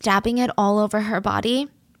and stabbing it all over her body,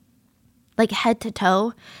 like head to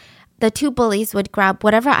toe. The two bullies would grab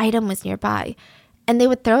whatever item was nearby and they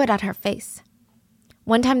would throw it at her face.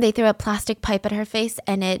 One time they threw a plastic pipe at her face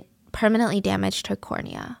and it permanently damaged her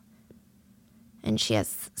cornea. And she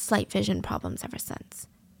has slight vision problems ever since.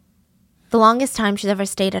 The longest time she's ever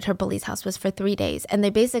stayed at her bully's house was for 3 days, and they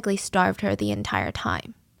basically starved her the entire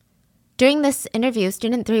time. During this interview,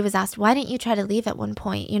 student 3 was asked, why didn't you try to leave at one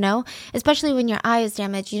point, you know? Especially when your eye is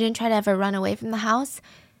damaged, you didn't try to ever run away from the house?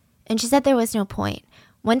 And she said there was no point.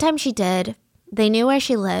 One time she did. They knew where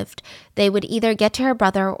she lived. They would either get to her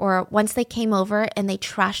brother or once they came over and they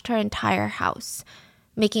trashed her entire house,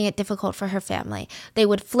 making it difficult for her family. They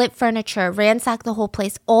would flip furniture, ransack the whole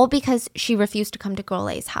place, all because she refused to come to Girl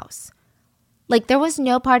A's house. Like, there was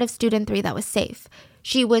no part of student 3 that was safe.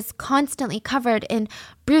 She was constantly covered in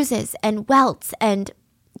bruises and welts and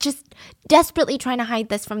just desperately trying to hide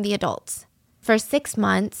this from the adults. For 6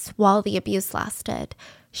 months, while the abuse lasted,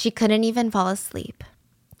 she couldn't even fall asleep.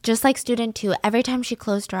 Just like student 2, every time she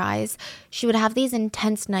closed her eyes, she would have these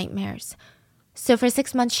intense nightmares. So for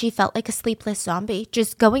 6 months, she felt like a sleepless zombie,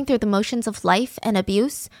 just going through the motions of life and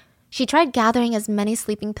abuse. She tried gathering as many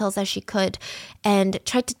sleeping pills as she could and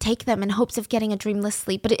tried to take them in hopes of getting a dreamless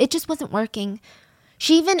sleep, but it just wasn't working.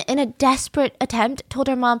 She even, in a desperate attempt, told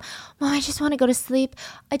her mom, Mom, I just want to go to sleep.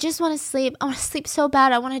 I just want to sleep. I want to sleep so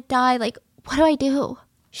bad. I want to die. Like, what do I do?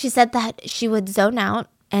 She said that she would zone out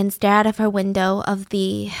and stare out of her window of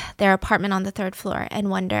their apartment on the 3rd floor and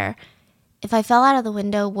wonder, if I fell out of the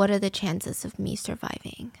window, what are the chances of me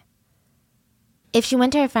surviving? If she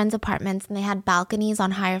went to her friends' apartments and they had balconies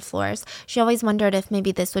on higher floors, she always wondered if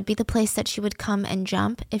maybe this would be the place that she would come and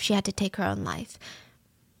jump if she had to take her own life.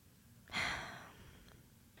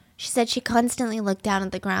 She said she constantly looked down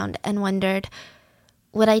at the ground and wondered,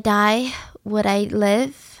 would I die? Would I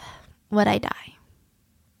live? Would I die?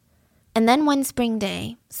 And then one spring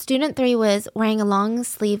day, student 3 was wearing a long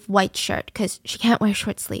sleeve white shirt because she can't wear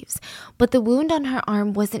short sleeves. But the wound on her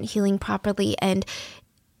arm wasn't healing properly and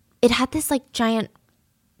it had this like giant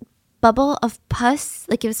bubble of pus,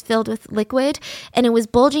 like it was filled with liquid, and it was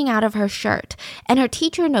bulging out of her shirt. And her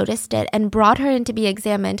teacher noticed it and brought her in to be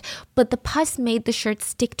examined, but the pus made the shirt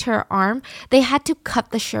stick to her arm. They had to cut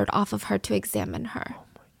the shirt off of her to examine her.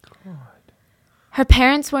 Her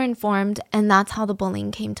parents were informed, and that's how the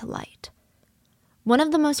bullying came to light. One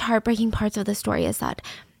of the most heartbreaking parts of the story is that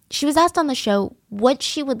she was asked on the show what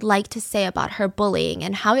she would like to say about her bullying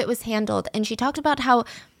and how it was handled, and she talked about how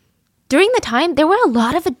during the time there were a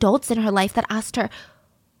lot of adults in her life that asked her,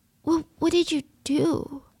 well, what did you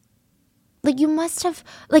do? Like, you must have,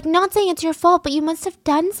 like, not saying it's your fault, but you must have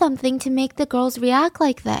done something to make the girls react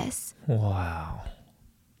like this. Wow.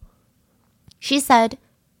 She said,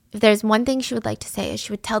 if there's one thing she would like to say is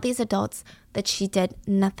she would tell these adults that she did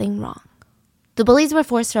nothing wrong. The bullies were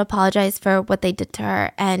forced to apologize for what they did to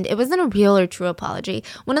her, and it wasn't a real or true apology.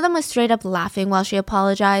 One of them was straight up laughing while she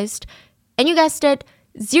apologized. And you guessed it,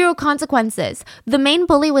 0 consequences. The main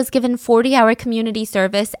bully was given 40-hour community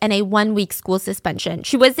service and a 1-week school suspension.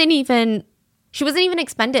 She wasn't even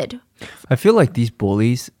expended. I feel like these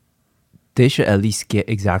bullies, they should at least get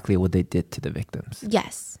exactly what they did to the victims.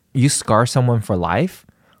 Yes. You scar someone for life,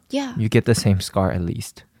 yeah, you get the same scar at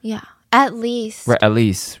least. Yeah, at least. Right, at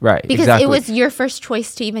least, right. Because exactly. it was your first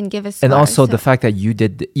choice to even give a scar. And also the fact that you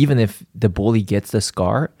did, even if the bully gets the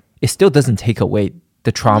scar, it still doesn't take away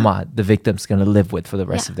the trauma the victim's going to live with for the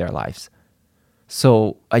rest of their lives.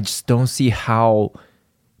 So I just don't see how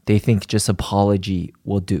they think just apology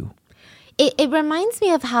will do. It reminds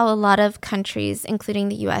me of how a lot of countries, including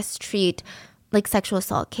the US, treat like sexual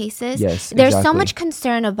assault cases. Yes, There's so much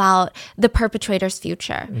concern about the perpetrator's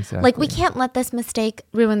future. Exactly. Like, we can't let this mistake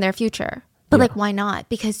ruin their future. But like, why not?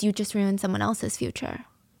 Because you just ruined someone else's future.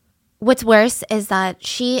 What's worse is that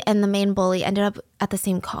she and the main bully ended up at the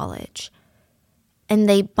same college. And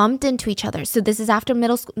they bumped into each other. So this is after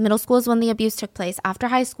middle school is when the abuse took place. After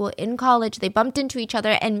high school, in college, they bumped into each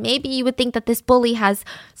other. And maybe you would think that this bully has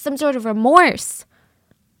some sort of remorse.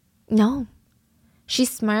 No. She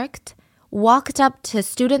smirked, walked up to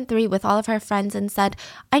student 3 with all of her friends and said,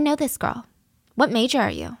 I know this girl. What major are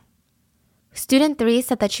you? Student 3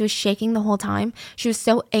 said that she was shaking the whole time. She was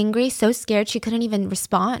so angry, so scared, she couldn't even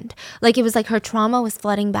respond. Like it was like her trauma was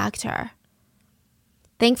flooding back to her.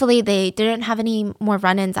 Thankfully, they didn't have any more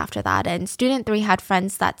run-ins after that, and student 3 had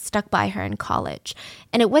friends that stuck by her in college.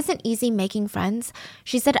 And it wasn't easy making friends.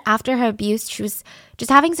 She said after her abuse, she was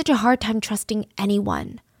just having such a hard time trusting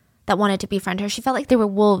anyone that wanted to befriend her. She felt like they were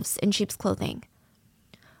wolves in sheep's clothing.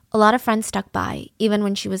 A lot of friends stuck by, even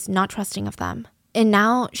when she was not trusting of them. And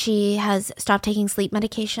now she has stopped taking sleep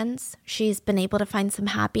medications. She's been able to find some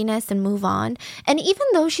happiness and move on. And even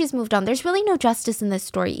though she's moved on, there's really no justice in this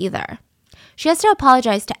story either. She has to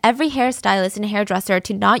apologize to every hairstylist and hairdresser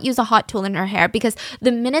to not use a hot tool in her hair because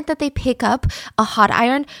the minute that they pick up a hot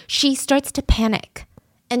iron, she starts to panic.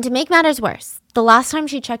 And to make matters worse, the last time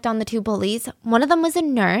she checked on the 2 bullies, one of them was a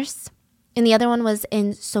nurse and the other one was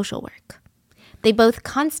in social work. They both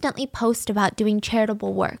constantly post about doing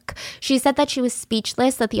charitable work. She said that she was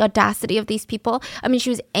speechless at the audacity of these people. She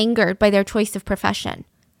was angered by their choice of profession.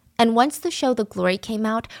 And once the show The Glory came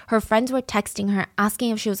out, her friends were texting her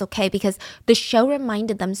asking if she was okay because the show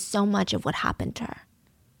reminded them so much of what happened to her.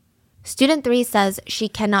 Student 3 says she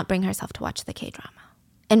cannot bring herself to watch the K-drama.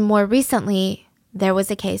 And more recently, there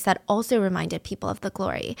was a case that also reminded people of The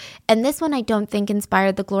Glory. And this one I don't think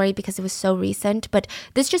inspired The Glory because it was so recent, but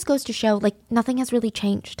this just goes to show nothing has really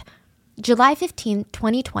changed. July 15,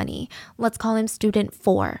 2020, let's call him Student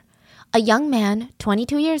 4. A young man,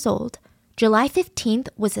 22 years old, July 15th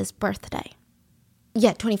was his birthday.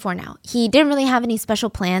 Yeah, 24 now. He didn't really have any special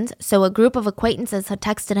plans, so a group of acquaintances had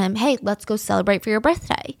texted him, hey, let's go celebrate for your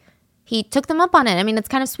birthday. He took them up on it. It's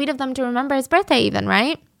kind of sweet of them to remember his birthday even,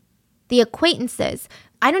 right? The acquaintances,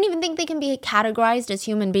 I don't even think they can be categorized as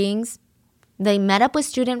human beings. They met up with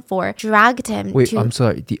student 4, dragged him Wait, I'm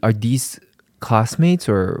sorry. Are these classmates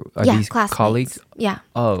or are these classmates. colleagues? Yeah.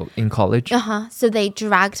 Oh, in college? So they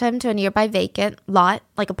dragged him to a nearby vacant lot,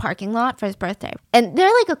 like a parking lot for his birthday. And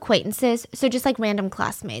they're acquaintances, so just random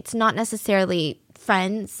classmates, not necessarily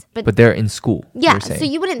friends. But they're in school. Yeah, so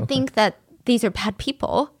you wouldn't think that these are bad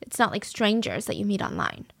people. It's not like strangers that you meet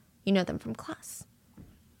online. You know them from class.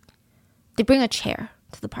 They bring a chair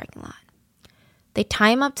to the parking lot. They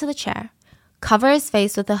tie him up to the chair, cover his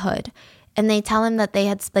face with a hood, and they tell him that they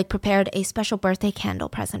had prepared a special birthday candle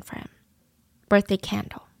present for him. Birthday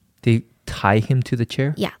candle. They tie him to the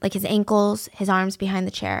chair? Yeah, his ankles, his arms behind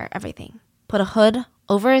the chair, everything. Put a hood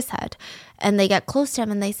over his head, and they get close to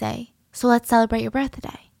him and they say, so let's celebrate your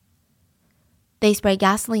birthday. They spray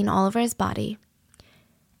gasoline all over his body,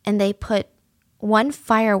 and they put one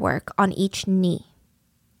firework on each knee,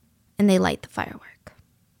 and they light the firework.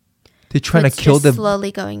 They're trying to kill them.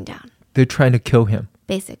 Slowly going down. They're trying to kill him.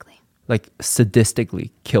 Basically. Sadistically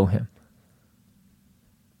kill him.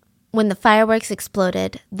 When the fireworks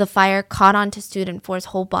exploded, the fire caught onto student 4's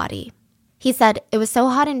whole body. He said, it was so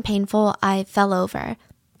hot and painful, I fell over.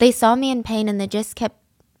 They saw me in pain and they just kept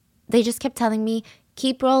telling me,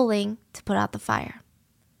 keep rolling to put out the fire.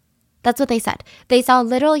 That's what they said. They saw a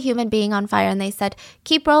literal human being on fire and they said,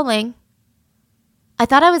 keep rolling. I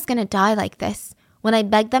thought I was going to die like this. When I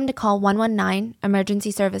begged them to call 119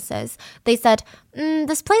 emergency services, they said,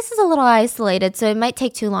 this place is a little isolated, so it might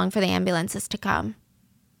take too long for the ambulances to come.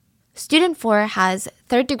 Student 4 has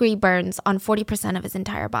third-degree burns on 40% of his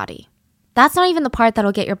entire body. That's not even the part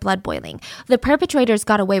that'll get your blood boiling. The perpetrators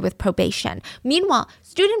got away with probation. Meanwhile,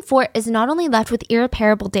 student 4 is not only left with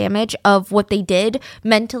irreparable damage of what they did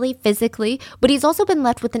mentally, physically, but he's also been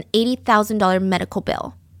left with an $80,000 medical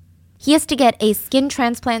bill. He has to get a skin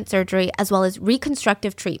transplant surgery as well as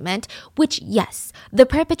reconstructive treatment, which, yes, the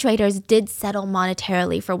perpetrators did settle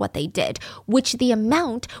monetarily for what they did, which the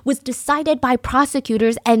amount was decided by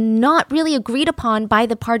prosecutors and not really agreed upon by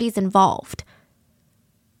the parties involved.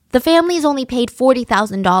 The families only paid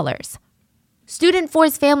 $40,000. Student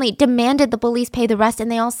 4's family demanded the police pay the rest,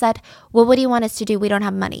 and they all said, well, what do you want us to do? We don't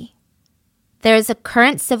have money. There is a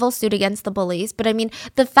current civil suit against the bullies, but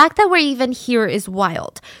the fact that we're even here is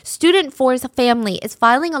wild. Student 4's family is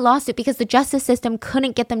filing a lawsuit because the justice system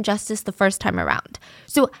couldn't get them justice the first time around.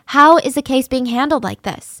 So how is a case being handled like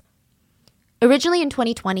this? Originally in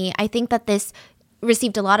 2020, I think that this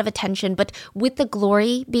received a lot of attention, but with The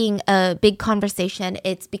Glory being a big conversation,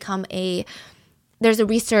 it's become a there's a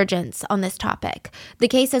resurgence on this topic. The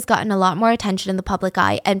case has gotten a lot more attention in the public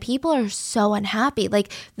eye, and people are so unhappy.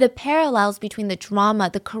 Like, the parallels between the drama,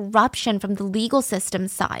 the corruption from the legal system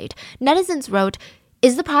side. Netizens wrote,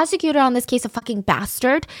 is the prosecutor on this case a fucking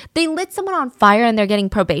bastard? They lit someone on fire and they're getting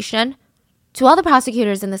probation. To all the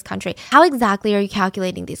prosecutors in this country, how exactly are you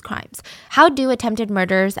calculating these crimes? How do attempted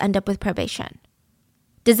murderers end up with probation?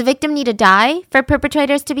 Does the victim need to die for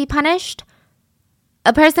perpetrators to be punished?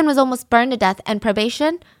 A person was almost burned to death and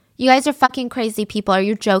probation? You guys are fucking crazy people. Are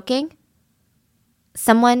you joking?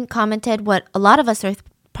 Someone commented what a lot of us are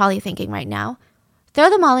probably thinking right now. Throw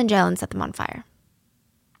them all in jail and set them on fire.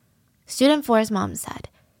 Student 4's mom said,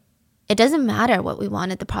 it doesn't matter what we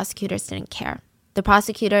wanted. The prosecutors didn't care. The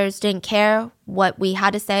prosecutors didn't care what we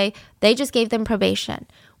had to say. They just gave them probation.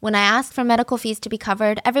 When I asked for medical fees to be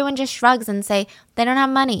covered, everyone just shrugs and say they don't have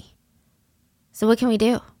money. So what can we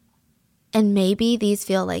do? And maybe these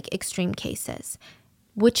feel like extreme cases,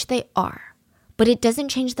 which they are. But it doesn't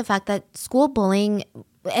change the fact that school bullying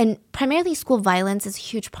and primarily school violence is a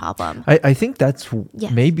huge problem. I think that's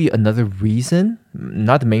maybe another reason,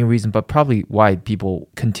 not the main reason, but probably why people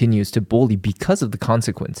continues to bully because of the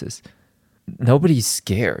consequences. Nobody's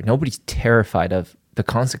scared. Nobody's terrified of the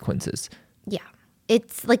consequences. Yeah.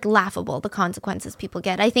 It's like laughable, the consequences people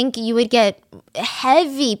get. I think you would get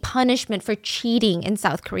heavy punishment for cheating in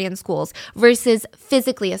South Korean schools versus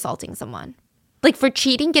physically assaulting someone. Like for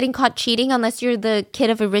cheating, getting caught cheating, unless you're the kid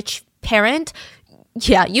of a rich parent,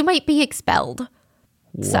 yeah, you might be expelled.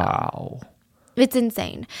 Wow. So, it's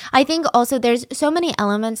insane. I think also there's so many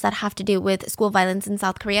elements that have to do with school violence in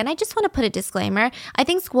South Korea. And I just want to put a disclaimer. I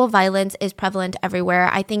think school violence is prevalent everywhere.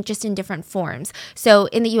 I think just in different forms. So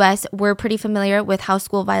in the US, we're pretty familiar with how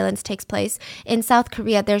school violence takes place. In South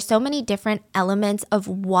Korea, there's so many different elements of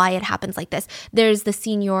why it happens like this. There's the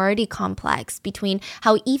seniority complex between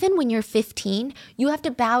how even when you're 15, you have to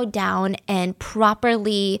bow down and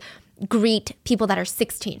properly greet people that are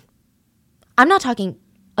 16. I'm not talking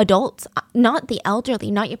adults, not the elderly,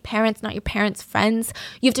 not your parents' friends.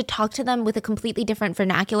 You have to talk to them with a completely different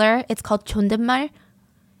vernacular. It's called 존댓말.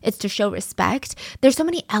 It's to show respect. There's so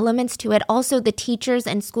many elements to it. Also, the teachers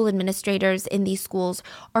and school administrators in these schools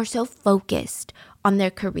are so focused on their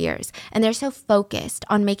careers, and they're so focused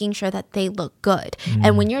on making sure that they look good.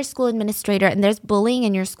 And when you're a school administrator and there's bullying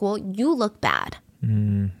in your school, you look bad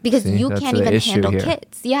because you can't even handle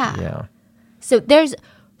kids. Yeah. So there's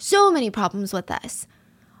so many problems with this.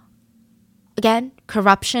 Again,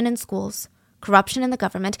 corruption in schools, corruption in the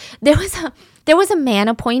government. There was a man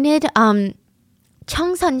appointed,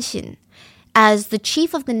 Cheongju, as the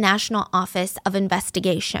chief of the National Office of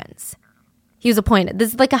Investigations. He was appointed.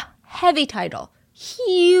 This is like a heavy title,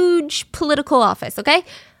 huge political office, okay?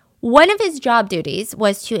 One of his job duties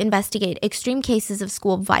was to investigate extreme cases of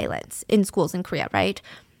school violence in schools in Korea, right?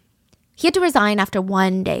 He had to resign after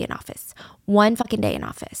one day in office. One fucking day in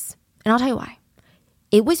office. And I'll tell you why.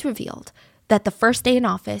 It was revealed that the first day in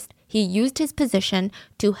office, he used his position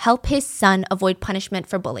to help his son avoid punishment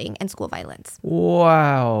for bullying and school violence.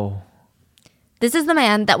 Wow. This is the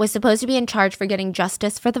man that was supposed to be in charge for getting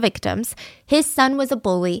justice for the victims. His son was a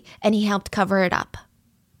bully, and he helped cover it up.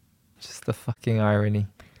 Just the fucking irony.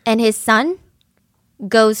 And his son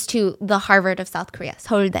goes to the Harvard of South Korea,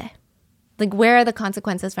 Seouldae. Like, where are the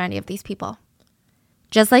consequences for any of these people?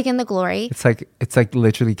 Just like in The Glory. It's like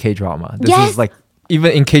literally K-drama. This is like,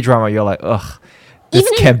 even in K-drama, you're like, ugh, this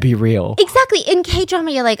can't be real. Exactly. In K-drama,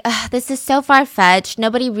 you're like, ugh, this is so far-fetched.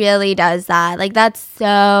 Nobody really does that. Like, that's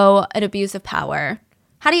so an abuse of power.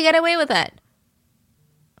 How do you get away with it?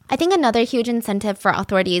 I think another huge incentive for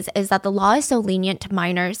authorities is that the law is so lenient to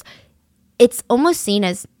minors, it's almost seen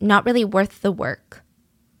as not really worth the work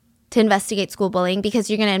to investigate school bullying because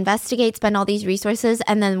you're going to investigate, spend all these resources,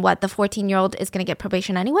 and then what, the 14-year-old is going to get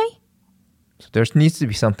probation anyway? So there needs to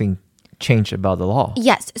be something changed about the law.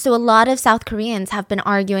 Yes. So a lot of South Koreans have been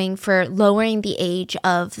arguing for lowering the age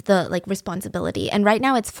of the responsibility. And right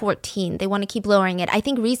now it's 14. They want to keep lowering it. I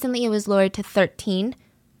think recently it was lowered to 13,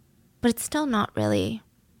 but it's still not really.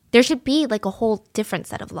 There should be a whole different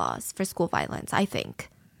set of laws for school violence, I think.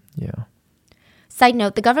 Yeah. Side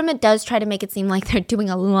note, the government does try to make it seem like they're doing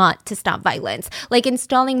a lot to stop violence, like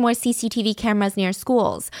installing more CCTV cameras near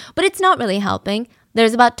schools. But it's not really helping.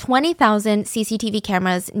 There's about 20,000 CCTV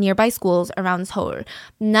cameras nearby schools around Seoul.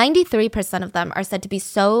 93% of them are said to be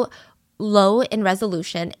so low in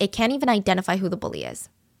resolution, it can't even identify who the bully is.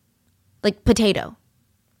 Like potato.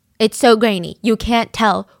 It's so grainy. You can't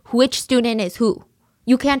tell which student is who.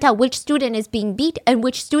 You can't tell which student is being beat and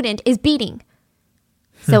which student is beating.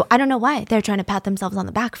 So I don't know why they're trying to pat themselves on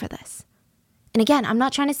the back for this. And again, I'm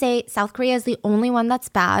not trying to say South Korea is the only one that's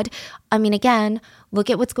bad. I mean, again, look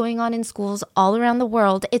at what's going on in schools all around the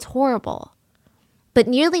world. It's horrible. But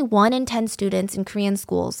nearly 1 in 10 students in Korean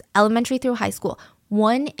schools, elementary through high school,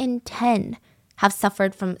 1 in 10 have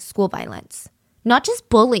suffered from school violence. Not just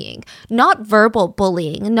bullying, not verbal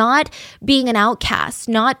bullying, not being an outcast,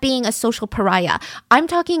 not being a social pariah. I'm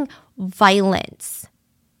talking violence.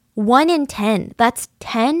 1 in 10. That's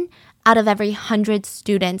 10 out of every 100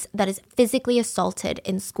 students that is physically assaulted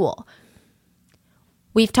in school.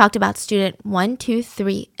 We've talked about student 1, 2,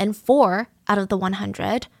 3, and 4 out of the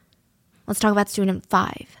 100. Let's talk about student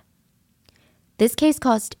 5. This case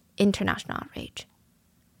caused international outrage.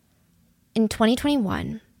 In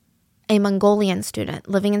 2021, a Mongolian student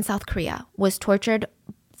living in South Korea was tortured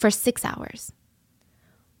for 6 hours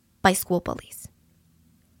by school bullies.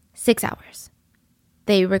 6 hours.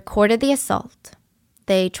 They recorded the assault.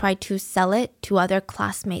 They tried to sell it to other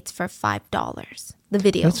classmates for $5. The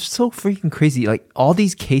video. That's so freaking crazy. Like all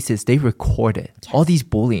these cases, they record it. Yes. All these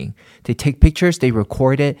bullying. They take pictures, they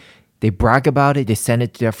record it, they brag about it, they send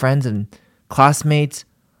it to their friends and classmates.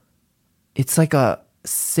 It's like a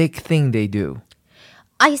sick thing they do.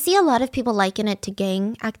 I see a lot of people liken it to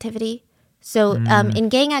gang activity. So in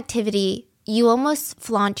gang activity, you almost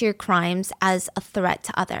flaunt your crimes as a threat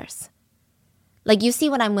to others. Like, you see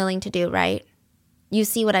what I'm willing to do, right? You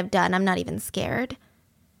see what I've done. I'm not even scared.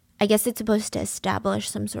 I guess it's supposed to establish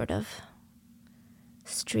some sort of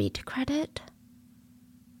street credit.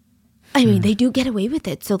 I mean, they do get away with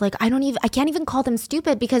it. So, like, I can't even call them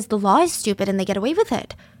stupid because the law is stupid and they get away with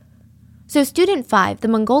it. So student 5, the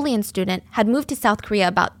Mongolian student, had moved to South Korea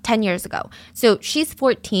about 10 years ago. So she's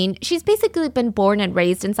 14. She's basically been born and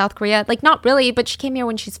raised in South Korea. Like, not really, but she came here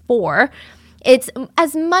when she's 4. It's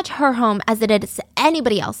as much her home as it is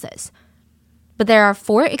anybody else's. But there are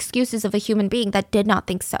 4 excuses of a human being that did not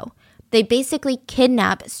think so. They basically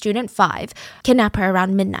kidnap student 5, kidnap her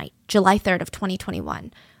around midnight, July 3rd of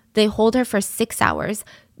 2021. They hold her for 6 hours,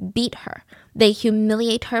 beat her. They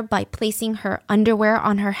humiliate her by placing her underwear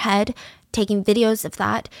on her head, taking videos of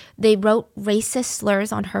that. They wrote racist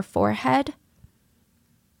slurs on her forehead.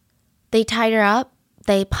 They tied her up.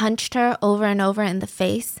 They punched her over and over in the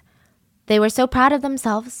face. They were so proud of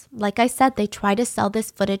themselves. Like I said, they tried to sell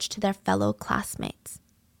this footage to their fellow classmates.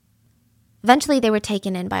 Eventually, they were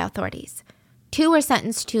taken in by authorities. 2 were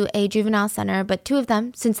sentenced to a juvenile center, but 2 of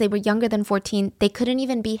them, since they were younger than 14, they couldn't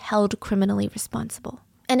even be held criminally responsible.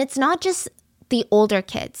 And it's not just the older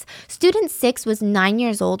kids. Student 6 was 9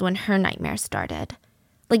 years old when her nightmare started.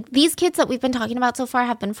 Like, these kids that we've been talking about so far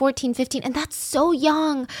have been 14, 15, and that's so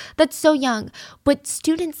young. That's so young. But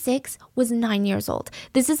student 6 was 9 years old.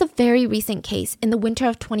 This is a very recent case in the winter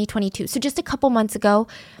of 2022. So just a couple months ago,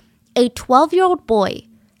 a 12-year-old boy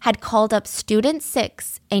had called up student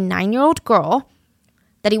 6, a 9-year-old girl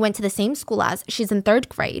that he went to the same school as. She's in 3rd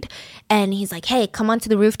grade. And he's like, hey, come onto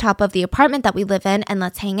the rooftop of the apartment that we live in and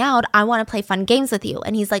let's hang out. I want to play fun games with you.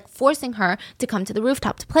 And he's like forcing her to come to the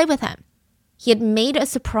rooftop to play with him. He had made a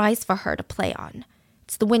surprise for her to play on.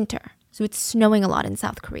 It's the winter, so it's snowing a lot in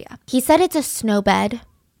South Korea. He said it's a snow bed.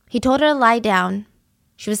 He told her to lie down.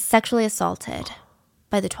 She was sexually assaulted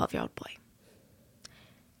by the 12-year-old boy.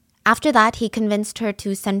 After that, he convinced her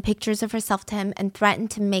to send pictures of herself to him and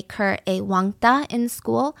threatened to make her a wangta in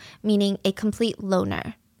school, meaning a complete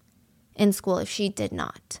loner in school if she did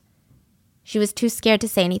not. She was too scared to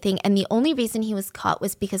say anything, and the only reason he was caught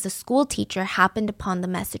was because a school teacher happened upon the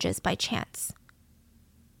messages by chance.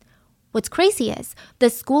 What's crazy is the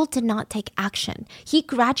school did not take action. He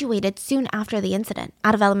graduated soon after the incident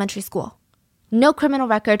out of elementary school. No criminal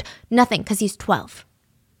record, nothing, because he's 12.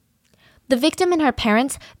 The victim and her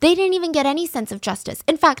parents, they didn't even get any sense of justice.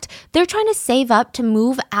 In fact, they're trying to save up to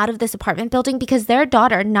move out of this apartment building because their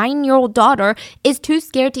daughter, 9-year-old daughter, is too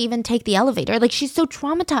scared to even take the elevator. Like, she's so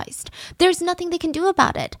traumatized. There's nothing they can do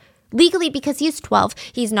about it. Legally, because he's 12,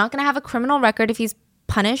 he's not going to have a criminal record if he's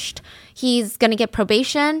punished. He's going to get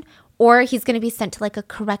probation, or he's going to be sent to like a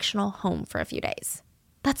correctional home for a few days.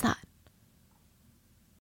 That's that.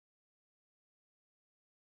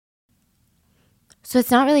 So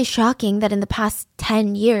it's not really shocking that in the past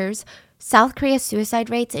 10 years, South Korea's suicide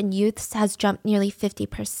rates in youths has jumped nearly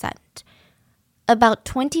 50%. About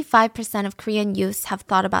 25% of Korean youths have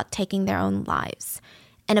thought about taking their own lives.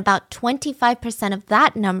 And about 25% of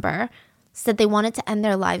that number said they wanted to end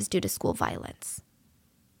their lives due to school violence.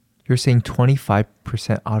 You're saying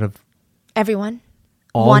 25% out of everyone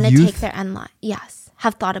all want to youth? take their own life. Yes,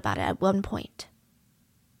 have thought about it at one point.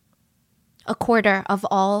 A quarter of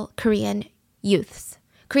all Korean youths.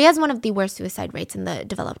 Korea has one of the worst suicide rates in the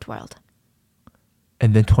developed world.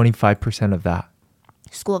 And then 25% of that.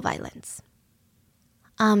 School violence.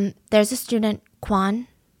 There's a student, Kwan.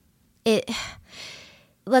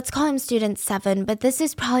 Let's call him student 7, but this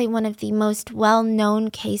is probably one of the most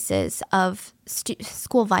well-known cases of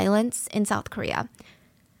school violence in South Korea.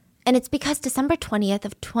 And it's because December 20th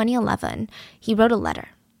of 2011, he wrote a letter.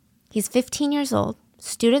 He's 15 years old.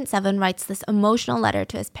 Student 7 writes this emotional letter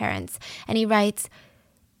to his parents, and he writes,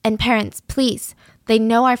 "And parents, please, they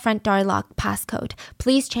know our front door lock passcode.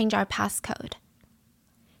 Please change our passcode."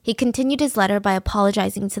 He continued his letter by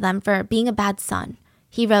apologizing to them for being a bad son.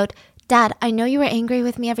 He wrote, "Dad, I know you were angry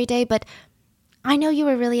with me every day, but I know you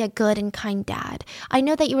were really a good and kind dad. I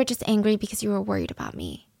know that you were just angry because you were worried about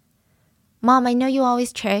me. Mom, I know you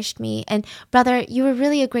always cherished me, and brother, you were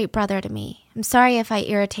really a great brother to me. I'm sorry if I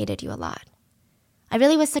irritated you a lot. I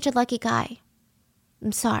really was such a lucky guy.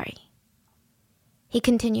 I'm sorry." He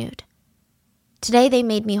continued, "Today they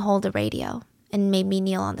made me hold a radio and made me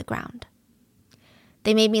kneel on the ground.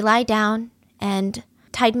 They made me lie down and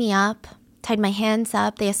tied me up, tied my hands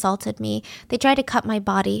up. They assaulted me. They tried to cut my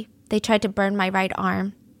body. They tried to burn my right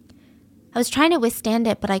arm. I was trying to withstand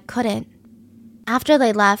it, but I couldn't. After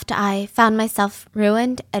they left, I found myself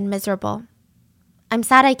ruined and miserable. I'm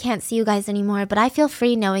sad I can't see you guys anymore, but I feel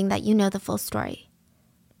free knowing that you know the full story.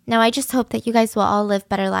 Now I just hope that you guys will all live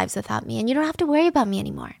better lives without me, and you don't have to worry about me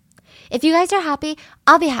anymore. If you guys are happy,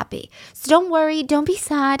 I'll be happy. So don't worry, don't be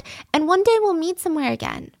sad, and one day we'll meet somewhere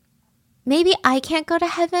again. Maybe I can't go to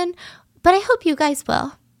heaven, but I hope you guys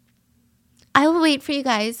will. I will wait for you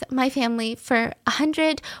guys, my family, for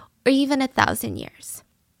 100 or even 1,000 years.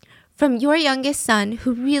 From your youngest son,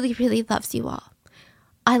 who really, really loves you all.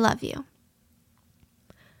 I love you."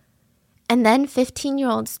 And then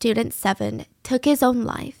 15-year-old student 7 took his own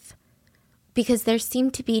life because there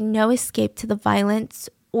seemed to be no escape to the violence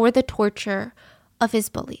or the torture of his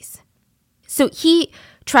bullies. So he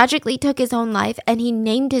tragically took his own life, and he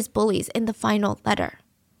named his bullies in the final letter.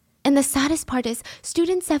 And the saddest part is,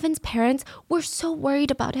 student 7's parents were so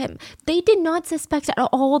worried about him. They did not suspect at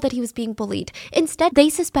all that he was being bullied. Instead, they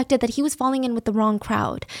suspected that he was falling in with the wrong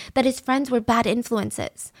crowd, that his friends were bad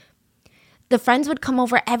influences. The friends would come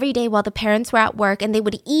over every day while the parents were at work, and they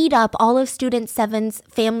would eat up all of student 7's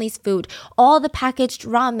family's food, all the packaged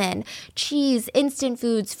ramen, cheese, instant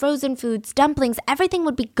foods, frozen foods, dumplings, everything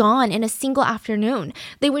would be gone in a single afternoon.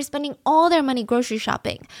 They were spending all their money grocery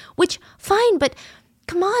shopping, which, fine, but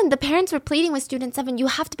come on, the parents were pleading with student 7, you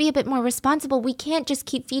have to be a bit more responsible. We can't just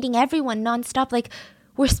keep feeding everyone nonstop. Like,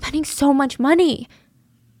 we're spending so much money.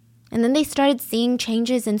 And then they started seeing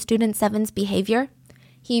changes in student 7's behavior.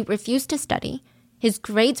 He refused to study. His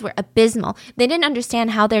grades were abysmal. They didn't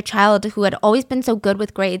understand how their child, who had always been so good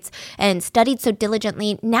with grades and studied so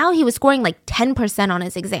diligently, now he was scoring like 10% on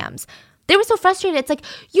his exams. They were so frustrated. It's like,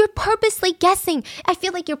 you're purposely guessing. I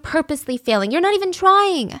feel like you're purposely failing. You're not even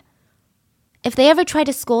trying. If they ever tried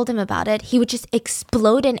to scold him about it, he would just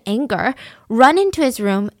explode in anger, run into his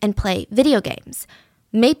room, and play video games.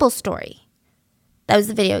 Maple Story. That was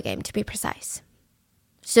the video game, to be precise.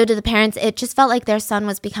 So to the parents, it just felt like their son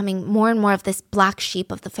was becoming more and more of this black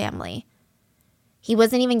sheep of the family. He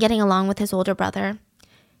wasn't even getting along with his older brother.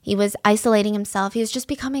 He was isolating himself. He was just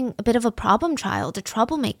becoming a bit of a problem child, a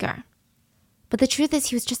troublemaker. But the truth is,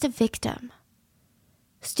 he was just a victim.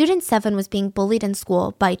 Student 7 was being bullied in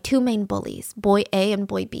school by two main bullies, boy A and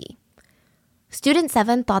boy B. Student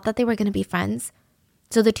 7 thought that they were going to be friends.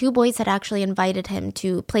 So the two boys had actually invited him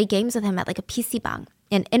to play games with him at like a PC bang,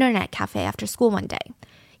 an internet cafe after school one day.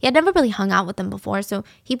 He had never really hung out with them before, so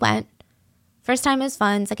he went. First time it was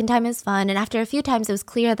fun, second time it was fun, and after a few times it was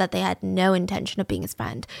clear that they had no intention of being his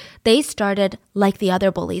friend. They started like the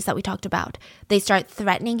other bullies that we talked about. They start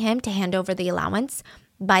threatening him to hand over the allowance,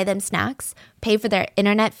 buy them snacks, pay for their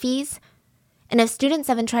internet fees. And if student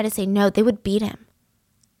 7 tried to say no, they would beat him.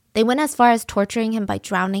 They went as far as torturing him by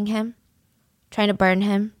drowning him, trying to burn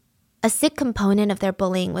him. A sick component of their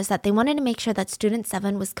bullying was that they wanted to make sure that student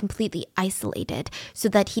 7 was completely isolated so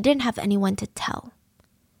that he didn't have anyone to tell.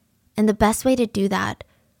 And the best way to do that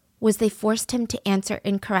was they forced him to answer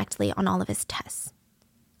incorrectly on all of his tests.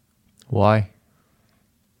 Why?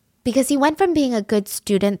 Because he went from being a good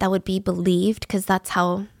student that would be believed, because that's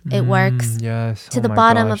how it works, yes. to the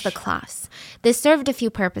bottom of the class. This served a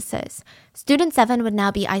few purposes. Student 7 would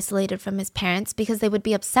now be isolated from his parents because they would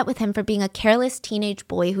be upset with him for being a careless teenage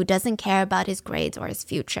boy who doesn't care about his grades or his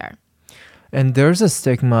future. And there's a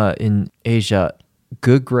stigma in Asia.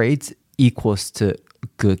 Good grades equals to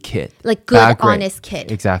good kid. Like good, honest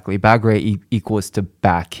kid. Exactly. Bad grade equals to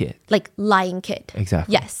bad kid. Like lying kid.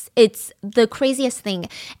 Exactly. Yes. It's the craziest thing.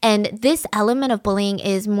 And this element of bullying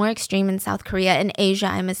is more extreme in South Korea and Asia,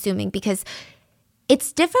 I'm assuming, because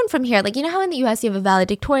It's different from here. Like, you know how in the US you have a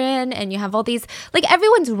valedictorian and you have all these, like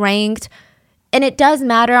everyone's ranked and it does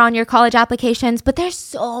matter on your college applications, but there's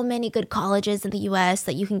so many good colleges in the US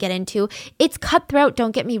that you can get into. It's cutthroat,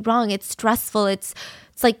 don't get me wrong. It's stressful. It's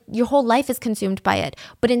like your whole life is consumed by it.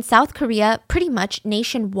 But in South Korea, pretty much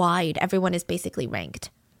nationwide, everyone is basically ranked.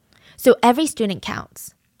 So every student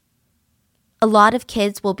counts. A lot of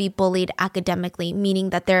kids will be bullied academically,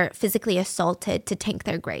 meaning that they're physically assaulted to tank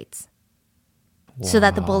their grades. Wow. So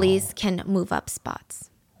that the bullies can move up spots.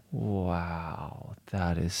 Wow,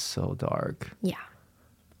 that is so dark. Yeah.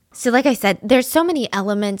 So like I said, there's so many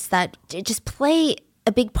elements that just play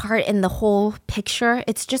a big part in the whole picture.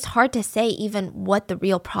 It's just hard to say even what the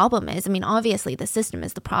real problem is. I mean, obviously the system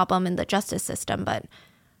is the problem and the justice system, but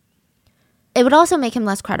it would also make him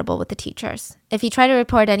less credible with the teachers. If he tried to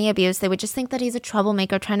report any abuse, they would just think that he's a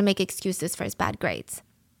troublemaker trying to make excuses for his bad grades.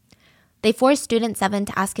 They forced student 7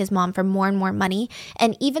 to ask his mom for more and more money,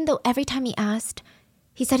 and even though every time he asked,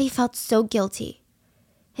 he said he felt so guilty.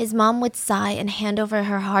 His mom would sigh and hand over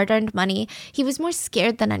her hard-earned money. He was more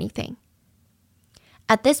scared than anything.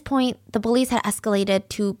 At this point, the bullies had escalated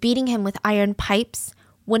to beating him with iron pipes,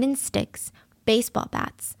 wooden sticks, baseball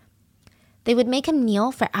bats. They would make him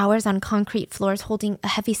kneel for hours on concrete floors holding a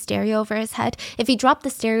heavy stereo over his head. If he dropped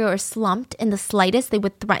the stereo or slumped in the slightest, they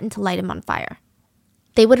would threaten to light him on fire.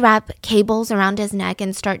 They would wrap cables around his neck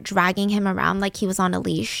and start dragging him around like he was on a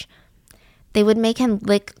leash. They would make him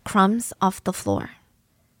lick crumbs off the floor.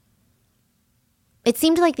 It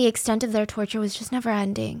seemed like the extent of their torture was just never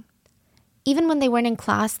ending. Even when they weren't in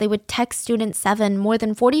class, they would text student 7 more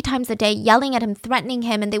than 40 times a day, yelling at him, threatening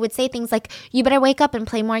him, and they would say things like, "You better wake up and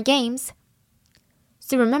play more games."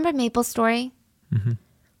 So remember Maple's story? Mm-hmm.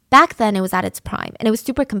 Back then, it was at its prime, and it was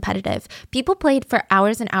super competitive. People played for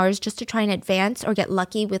hours and hours just to try and advance or get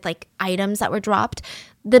lucky with like items that were dropped.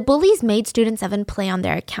 The bullies made student 7 play on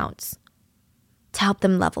their accounts to help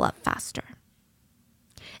them level up faster.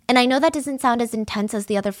 And I know that doesn't sound as intense as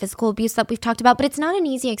the other physical abuse that we've talked about, but it's not an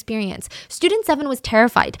easy experience. Student 7 was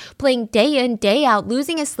terrified, playing day in, day out,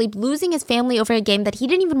 losing his sleep, losing his family over a game that he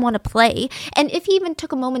didn't even want to play. And if he even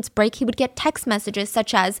took a moment's break, he would get text messages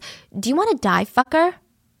such as, "Do you want to die, fucker?"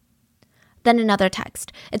 Then another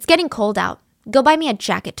text, "It's getting cold out. Go buy me a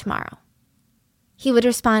jacket tomorrow." He would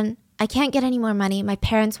respond, "I can't get any more money. My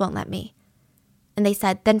parents won't let me." And they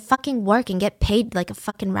said, "Then fucking work and get paid like a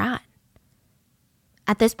fucking rat."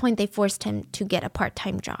 At this point, they forced him to get a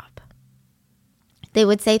part-time job. They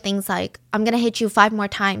would say things like, "I'm going to hit you 5 more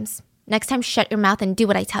times. Next time, shut your mouth and do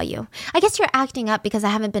what I tell you. I guess you're acting up because I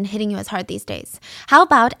haven't been hitting you as hard these days. How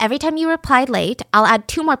about every time you reply late, I'll add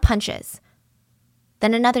 2 more punches."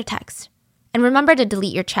 Then another text, "And remember to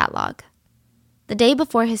delete your chat log." The day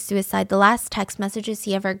before his suicide, the last text messages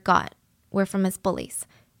he ever got were from his bullies.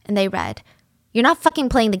 And they read, "You're not fucking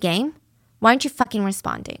playing the game? Why aren't you fucking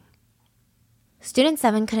responding?" Student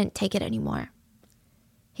 7 couldn't take it anymore.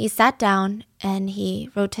 He sat down and he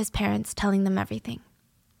wrote to his parents telling them everything.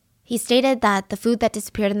 He stated that the food that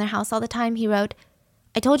disappeared in their house all the time, he wrote,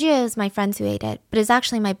 "I told you it was my friends who ate it, but it was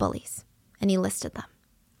actually my bullies." And he listed them.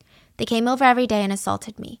 "They came over every day and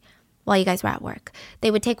assaulted me while you guys were at work. They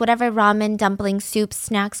would take whatever ramen, dumplings, soups,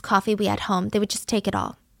 snacks, coffee we had home. They would just take it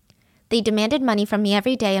all. They demanded money from me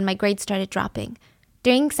every day and my grades started dropping.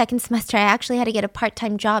 During second semester, I actually had to get a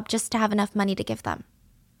part-time job just to have enough money to give them.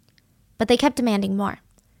 But they kept demanding more.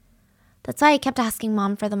 That's why I kept asking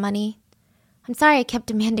Mom for the money. I'm sorry I kept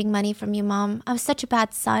demanding money from you, Mom. I was such a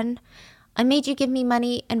bad son. I made you give me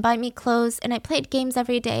money and buy me clothes, and I played games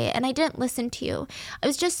every day, and I didn't listen to you. I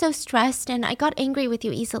was just so stressed, and I got angry with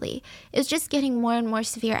you easily. It was just getting more and more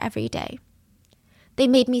severe every day. They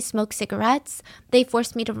made me smoke cigarettes. They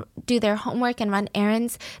forced me to do their homework and run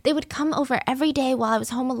errands. They would come over every day while I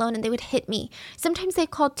was home alone and they would hit me. Sometimes they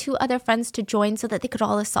called 2 other friends to join so that they could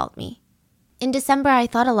all assault me. In December, I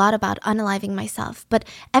thought a lot about unaliving myself, but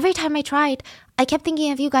every time I tried, I kept thinking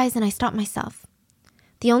of you guys and I stopped myself.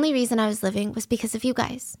 The only reason I was living was because of you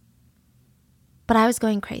guys. But I was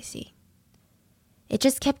going crazy. It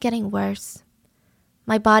just kept getting worse.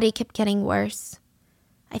 My body kept getting worse.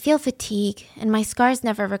 I feel fatigue, and my scars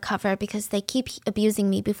never recover because they keep abusing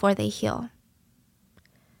me before they heal.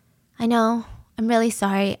 I know, I'm really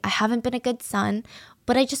sorry. I haven't been a good son,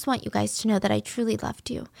 but I just want you guys to know that I truly loved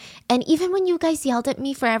you. And even when you guys yelled at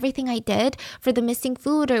me for everything I did, for the missing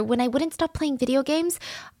food, or when I wouldn't stop playing video games,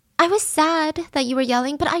 I was sad that you were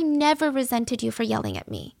yelling, but I never resented you for yelling at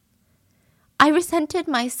me. I resented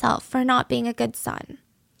myself for not being a good son.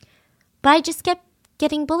 But I just kept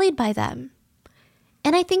getting bullied by them.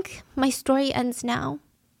 And I think my story ends now.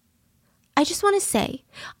 I just want to say,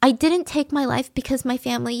 I didn't take my life because my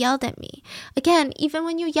family yelled at me. Again, even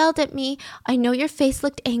when you yelled at me, I know your face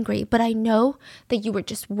looked angry, but I know that you were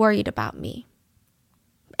just worried about me.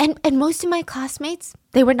 And most of my classmates,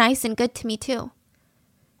 they were nice and good to me too.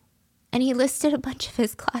 And he listed a bunch of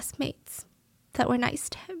his classmates that were nice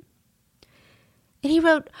to him. And he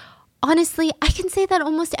wrote, honestly, I can say that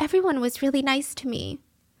almost everyone was really nice to me.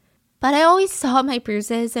 But I always saw my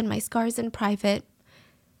bruises and my scars in private,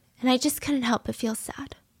 and I just couldn't help but feel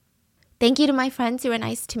sad. Thank you to my friends who were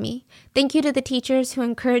nice to me. Thank you to the teachers who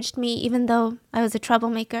encouraged me even though I was a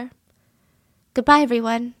troublemaker. Goodbye,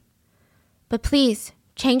 everyone. But please,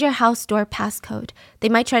 change your house door passcode. They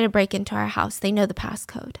might try to break into our house. They know the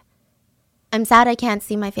passcode. I'm sad I can't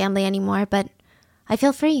see my family anymore, but I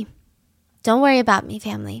feel free. Don't worry about me,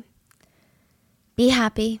 family. Be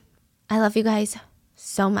happy. I love you guys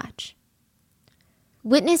so much.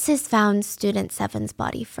 Witnesses found Student 7's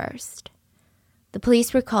body first. The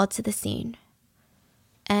police were called to the scene.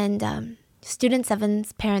 And Student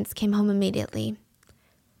 7's parents came home immediately.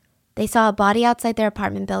 They saw a body outside their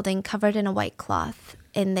apartment building covered in a white cloth,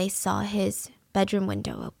 and they saw his bedroom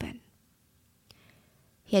window open.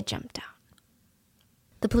 He had jumped out.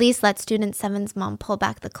 The police let Student 7's mom pull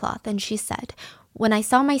back the cloth, and she said, "When I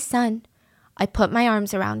saw my son, I put my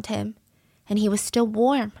arms around him, and he was still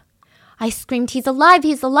warm. I screamed, 'He's alive,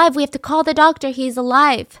 he's alive, we have to call the doctor, he's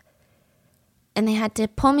alive.' And they had to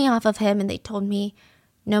pull me off of him, and they told me,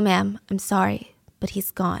 'No, ma'am, I'm sorry, but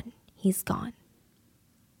he's gone, he's gone.'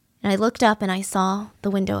 And I looked up and I saw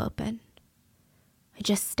the window open. I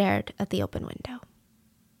just stared at the open window.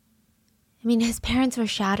 I mean, his parents were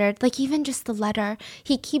shattered. Like, even just the letter,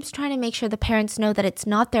 he keeps trying to make sure the parents know that it's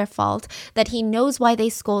not their fault, that he knows why they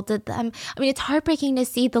scolded them. I mean, it's heartbreaking to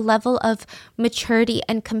see the level of maturity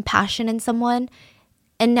and compassion in someone,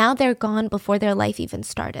 and now they're gone before their life even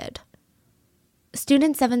started.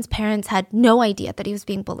 Student 7's parents had no idea that he was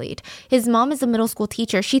being bullied. His mom is a middle school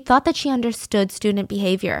teacher. She thought that she understood student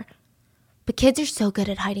behavior. But kids are so good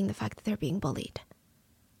at hiding the fact that they're being bullied.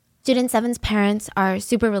 Student 7's parents are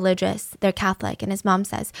super religious. They're Catholic. And his mom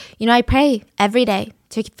says, I pray every day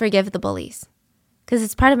to forgive the bullies because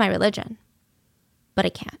it's part of my religion. But I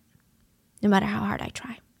can't, no matter how hard I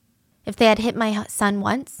try. If they had hit my son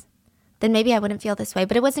once, then maybe I wouldn't feel this way.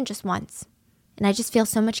 But it wasn't just once. And I just feel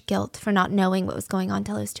so much guilt for not knowing what was going on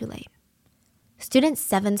till it was too late. Student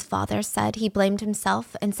 7's father said he blamed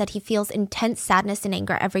himself and said he feels intense sadness and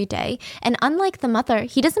anger every day. And unlike the mother,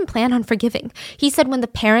 he doesn't plan on forgiving. He said when the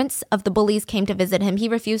parents of the bullies came to visit him, he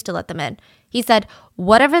refused to let them in. He said,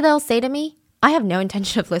 "Whatever they'll say to me, I have no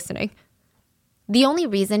intention of listening." The only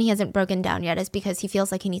reason he hasn't broken down yet is because he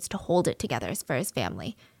feels like he needs to hold it together for his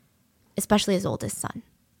family, especially his oldest son.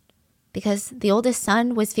 Because the oldest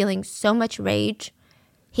son was feeling so much rage.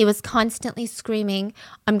 He was constantly screaming,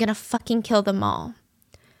 "I'm gonna fucking kill them all."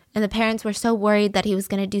 And the parents were so worried that he was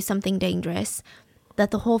gonna do something dangerous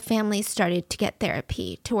that the whole family started to get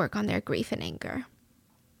therapy to work on their grief and anger.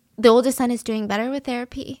 The oldest son is doing better with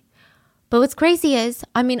therapy. But what's crazy is,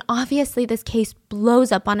 obviously this case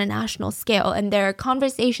blows up on a national scale, and there are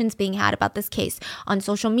conversations being had about this case on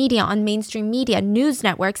social media, on mainstream media, news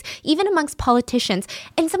networks, even amongst politicians.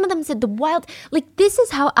 And some of them said this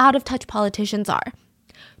is how out of touch politicians are.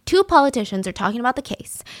 2 politicians are talking about the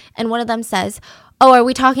case, and one of them says, "Oh, are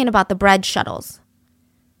we talking about the bread shuttles?"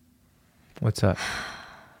 What's that?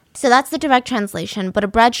 So that's the direct translation, but a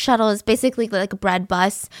bread shuttle is basically like a bread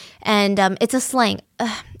bus, and it's a slang,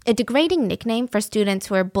 a degrading nickname for students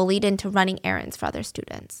who are bullied into running errands for other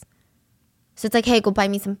students. So it's like, "Hey, go buy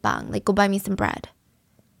me some bang," like, "Go buy me some bread."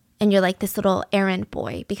 And you're like this little errand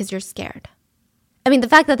boy because you're scared. The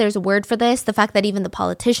fact that there's a word for this, the fact that even the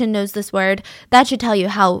politician knows this word, that should tell you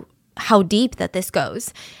how deep that this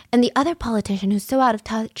goes. And the other politician who's so out of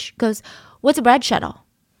touch goes, "What's a bread shuttle?"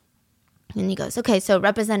 And he goes, "Okay, so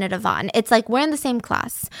Representative Vaughn, it's like we're in the same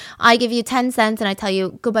class. I give you 10 cents and I tell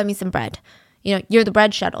you, go buy me some bread. You're the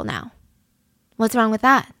bread shuttle now." What's wrong with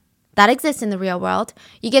that? That exists in the real world.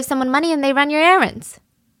 You give someone money and they run your errands.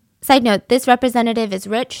 Side note, this representative is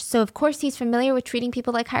rich, so of course he's familiar with treating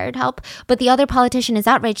people like hired help, but the other politician is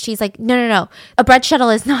outraged. He's like, no. A bread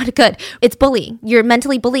shuttle is not good. It's bullying. You're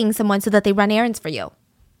mentally bullying someone so that they run errands for you.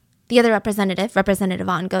 The other representative, Representative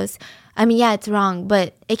Vaughn, goes, yeah, it's wrong,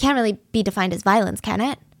 but it can't really be defined as violence, can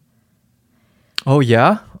it? Oh,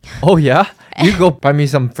 yeah? You go buy me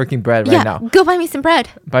some freaking bread right now. Go buy me some bread.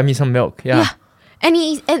 Buy me some milk, yeah. And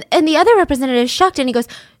the other representative is shocked, and he goes,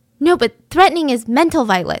 "No, but threatening is mental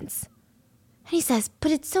violence." And he says,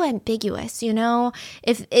 "But it's so ambiguous,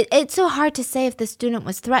 If it's so hard to say if the student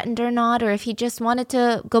was threatened or not, or if he just wanted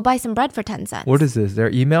to go buy some bread for 10 cents. What is this?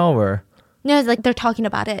 Their email or? No, it's like they're talking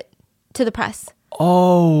about it to the press.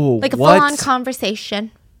 Oh, Like a what? full-on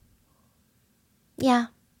conversation. Yeah.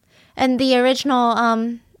 And the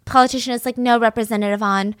original politician is like, no, Representative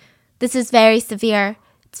An, this is very severe.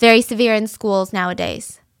 It's very severe in schools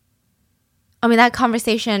nowadays. I mean, that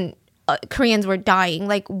conversation, Koreans were dying.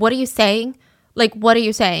 Like, what are you saying? Like, what are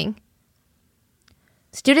you saying?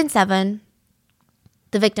 Student 7,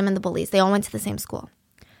 the victim and the bullies, they all went to the same school.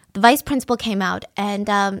 The vice principal came out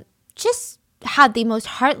and just had the most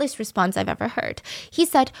heartless response I've ever heard. He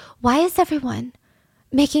said, why is everyone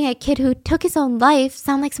making a kid who took his own life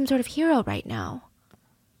sound like some sort of hero right now?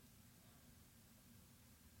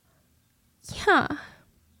 Yeah.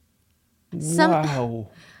 Wow.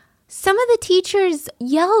 Some of the teachers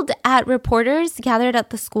yelled at reporters gathered at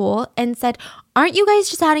the school and said, aren't you guys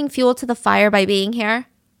just adding fuel to the fire by being here?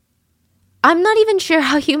 I'm not even sure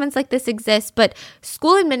how humans like this exist, but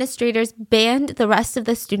school administrators banned the rest of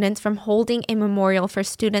the students from holding a memorial for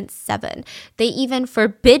student 7. They even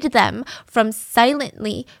forbid them from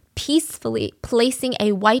silently, peacefully placing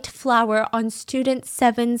a white flower on student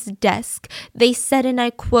 7's desk. They said, and I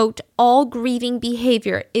quote, all grieving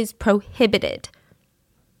behavior is prohibited.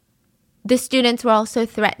 The students were also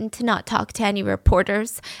threatened to not talk to any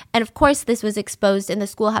reporters. And of course, this was exposed and the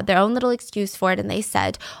school had their own little excuse for it. And they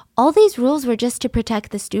said, all these rules were just to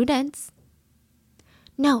protect the students.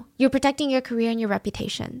 No, you're protecting your career and your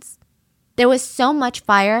reputations. There was so much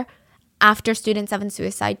fire after student 7's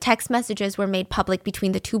suicide. Text messages were made public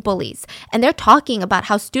between the two bullies. And they're talking about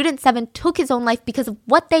how student 7 took his own life because of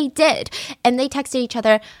what they did. And they texted each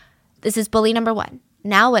other, this is bully number 1.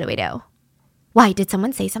 Now what do we do? Why, did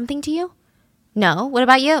someone say something to you? No, what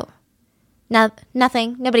about you? No,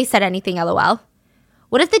 nothing. Nobody said anything, LOL.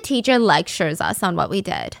 What if the teacher lectures us on what we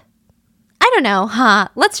did? I don't know, huh?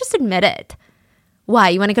 Let's just admit it. Why,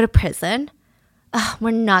 you want to go to prison? Ugh,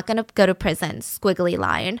 we're not going to go to prison, squiggly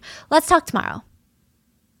line. Let's talk tomorrow.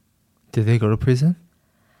 Did they go to prison?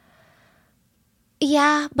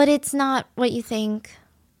 Yeah, but it's not what you think.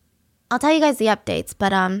 I'll tell you guys the updates,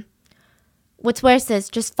 but what's worse is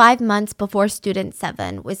just 5 months before student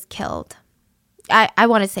 7 was killed. I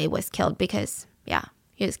want to say was killed because, yeah,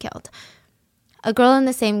 he was killed. A girl in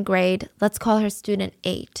the same grade, let's call her student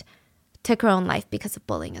 8, took her own life because of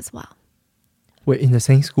bullying as well. Wait, in the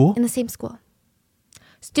same school? In the same school.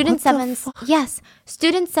 Student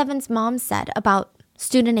 7's mom said about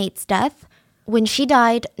student 8's death, when she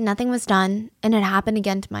died, nothing was done, and it happened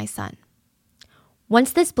again to my son.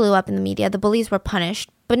 Once this blew up in the media, the bullies were punished,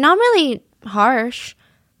 but not really harsh.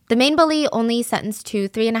 The main bully only sentenced to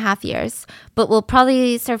 3.5 years, but will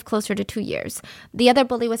probably serve closer to 2 years. The other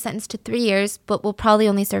bully was sentenced to 3 years, but will probably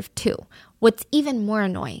only serve 2. What's even more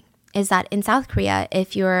annoying is that in South Korea,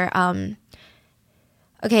 if you're,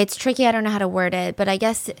 okay, it's tricky, I don't know how to word it, but I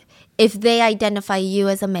guess if they identify you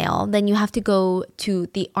as a male, then you have to go to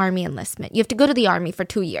the army enlistment. You have to go to the army for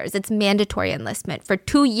 2 years. It's mandatory enlistment for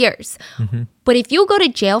 2 years. Mm-hmm. But if you go to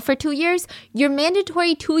jail for 2 years, your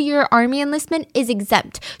mandatory 2-year army enlistment is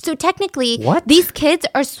exempt. So technically, these kids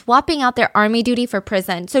are swapping out their army duty for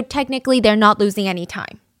prison. So technically, they're not losing any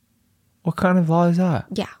time. What kind of law is that?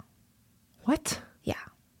 Yeah. What? Yeah.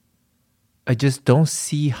 I just don't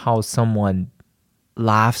see how someone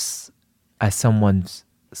laughs at someone's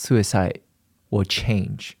suicide will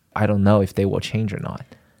change. I don't know if they will change or not.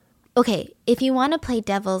 Okay, if you want to play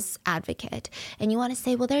devil's advocate and you want to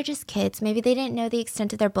say, well, they're just kids. Maybe they didn't know the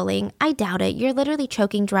extent of their bullying. I doubt it. You're literally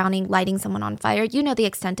choking, drowning, lighting someone on fire. You know the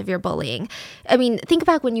extent of your bullying. I mean, think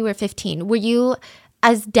back when you were 15. Were you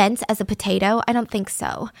as dense as a potato? I don't think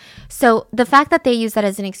so. So the fact that they use that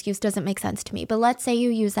as an excuse doesn't make sense to me. But let's say you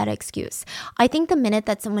use that excuse. I think the minute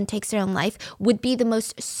that someone takes their own life would be the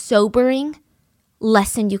most sobering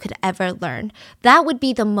lesson you could ever learn. That would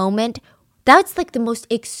be the moment. That's like the most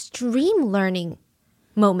extreme learning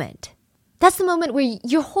moment. That's the moment where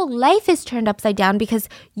your whole life is turned upside down because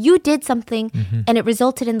you did something and it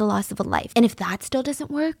resulted in the loss of a life. And if that still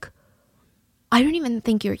doesn't work, I don't even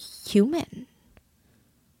think you're human.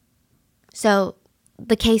 So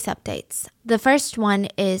the case updates. The first one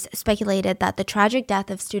is speculated that the tragic death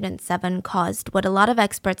of student 7 caused what a lot of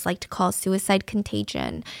experts like to call suicide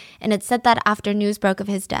contagion. And it's said that after news broke of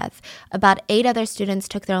his death, about 8 other students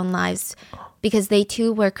took their own lives because they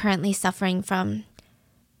too were currently suffering from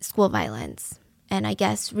school violence. And I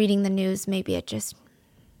guess reading the news, maybe it just,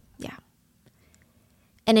 yeah.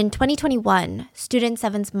 And in 2021, student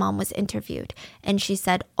 7's mom was interviewed, and she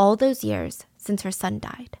said all those years since her son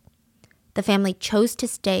died, the family chose to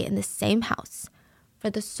stay in the same house for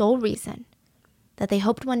the sole reason that they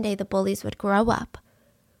hoped one day the bullies would grow up,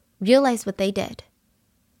 realize what they did,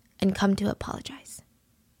 and come to apologize.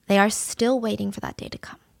 They are still waiting for that day to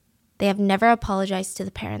come. They have never apologized to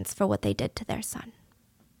the parents for what they did to their son.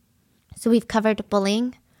 So we've covered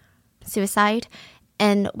bullying, suicide,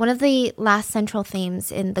 and one of the last central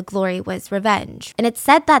themes in The Glory was revenge. And it's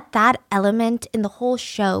said that that element in the whole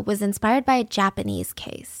show was inspired by a Japanese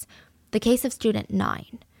case, the case of Student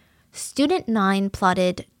 9. Student 9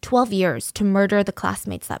 plotted 12 years to murder the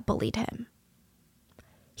classmates that bullied him.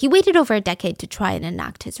 He waited over a decade to try and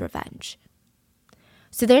enact his revenge.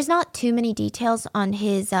 So there's not too many details on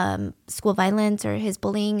his school violence or his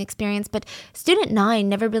bullying experience, but Student 9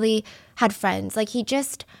 never really had friends. Like he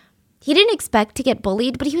didn't expect to get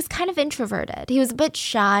bullied, but he was kind of introverted. He was a bit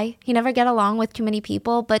shy. He never got along with too many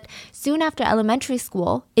people. But soon after elementary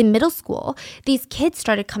school, in middle school, these kids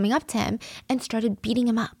started coming up to him and started beating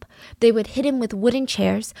him up. They would hit him with wooden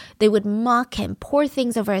chairs. They would mock him, pour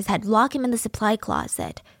things over his head, lock him in the supply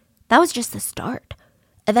closet. That was just the start.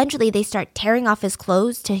 Eventually, they start tearing off his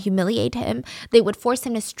clothes to humiliate him. They would force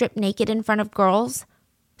him to strip naked in front of girls.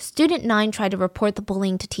 Student 9 tried to report the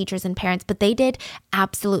bullying to teachers and parents, but they did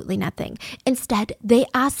absolutely nothing. Instead, they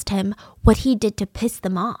asked him what he did to piss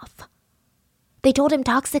them off. They told him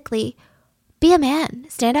toxically, "Be a man,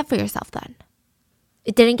 stand up for yourself then."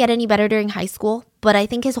 It didn't get any better during high school, but I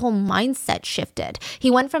think his whole mindset shifted.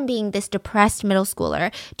 He went from being this depressed middle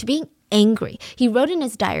schooler to being angry. He wrote in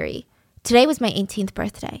his diary, "Today was my 18th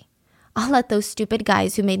birthday. I'll let those stupid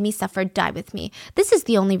guys who made me suffer die with me. This is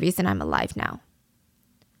the only reason I'm alive now."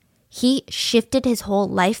 He shifted his whole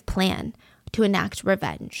life plan to enact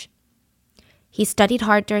revenge. He studied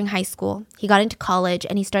hard during high school, he got into college,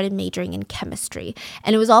 and he started majoring in chemistry.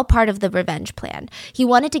 And it was all part of the revenge plan. He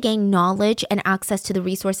wanted to gain knowledge and access to the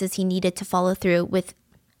resources he needed to follow through with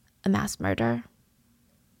a mass murder.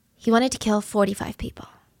 He wanted to kill 45 people.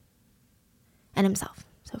 And himself,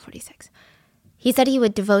 so 46. He said he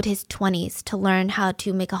would devote his 20s to learn how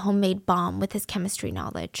to make a homemade bomb with his chemistry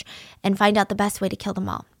knowledge and find out the best way to kill them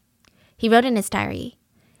all. He wrote in his diary,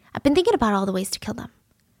 "I've been thinking about all the ways to kill them,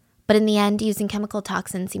 but in the end, using chemical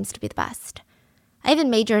toxins seems to be the best. I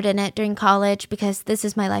even majored in it during college because this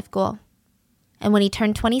is my life goal." And when he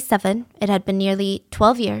turned 27, it had been nearly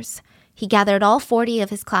 12 years, he gathered all 40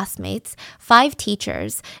 of his classmates, 5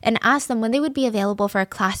 teachers, and asked them when they would be available for a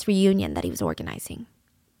class reunion that he was organizing.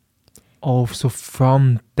 Oh, so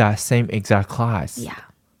from that same exact class. Yeah.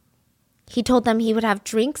 He told them he would have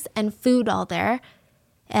drinks and food all there,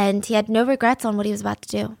 and he had no regrets on what he was about to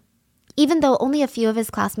do. Even though only a few of his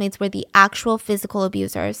classmates were the actual physical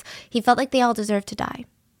abusers, he felt like they all deserved to die.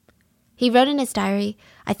 He wrote in his diary,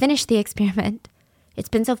 "I finished the experiment. It's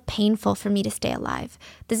been so painful for me to stay alive.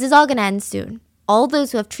 This is all going to end soon. All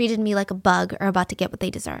those who have treated me like a bug are about to get what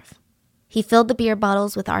they deserve." He filled the beer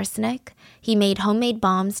bottles with arsenic. He made homemade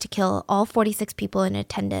bombs to kill all 46 people in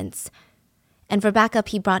attendance. And for backup,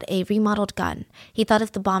 he brought a remodeled gun. He thought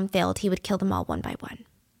if the bomb failed, he would kill them all one by one.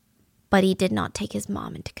 But he did not take his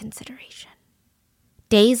mom into consideration.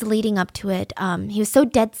 Days leading up to it, he was so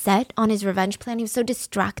dead set on his revenge plan, he was so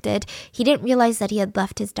distracted, he didn't realize that he had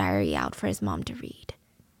left his diary out for his mom to read.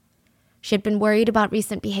 She had been worried about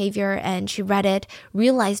recent behavior, and she read it,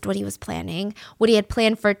 realized what he was planning, what he had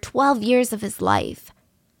planned for 12 years of his life.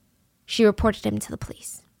 She reported him to the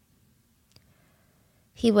police.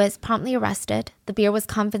 He was promptly arrested. The beer was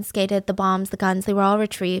confiscated, the bombs, the guns, they were all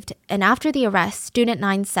retrieved. And after the arrest, Student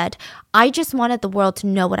 9 said, "I just wanted the world to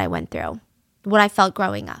know what I went through, what I felt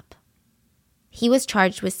growing up." He was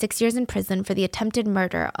charged with 6 years in prison for the attempted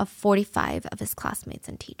murder of 45 of his classmates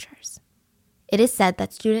and teachers. It is said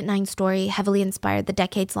that Student 9's story heavily inspired the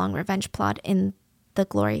decades-long revenge plot in The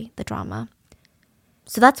Glory, the drama.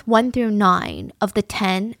 So that's 1 through 9 of the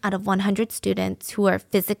 10 out of 100 students who are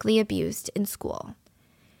physically abused in school.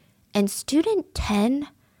 And Student 10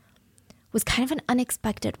 was kind of an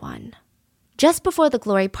unexpected one. Just before The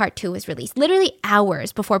Glory Part 2 was released, literally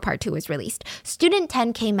hours before Part 2 was released, Student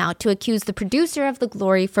 10 came out to accuse the producer of The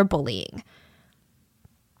Glory for bullying.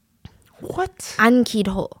 What? An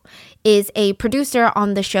Ki-ho is a producer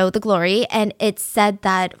on the show The Glory, and it's said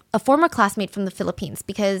that a former classmate from the Philippines,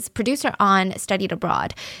 because producer An studied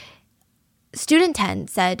abroad, Student 10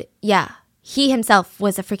 said, yeah, he himself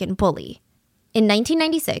was a freaking bully. In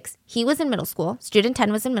 1996, he was in middle school. Student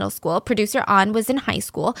 10 was in middle school. Producer An was in high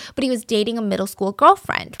school, but he was dating a middle school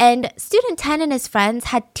girlfriend. And Student 10 and his friends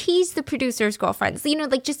had teased the producer's girlfriends. You know,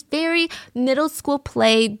 like just very middle school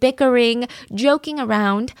play, bickering, joking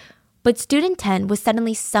around. But Student 10 was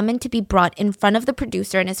suddenly summoned to be brought in front of the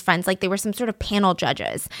producer and his friends like they were some sort of panel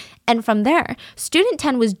judges. And from there, Student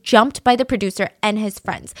 10 was jumped by the producer and his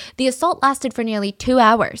friends. The assault lasted for nearly 2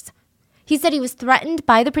 hours. He said he was threatened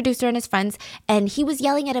by the producer and his friends, and he was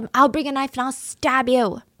yelling at him, "I'll bring a knife and I'll stab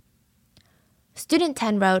you." Student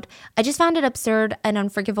 10 wrote, I just found it absurd and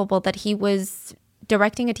unforgivable that he was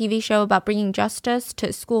directing a TV show about bringing justice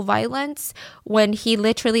to school violence when he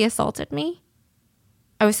literally assaulted me.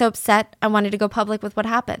 I was so upset, I wanted to go public with what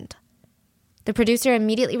happened. The producer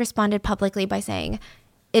immediately responded publicly by saying,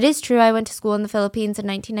 it is true I went to school in the Philippines in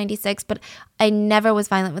 1996, but I never was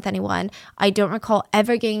violent with anyone. I don't recall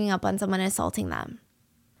ever ganging up on someone and assaulting them.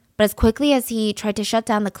 But as quickly as he tried to shut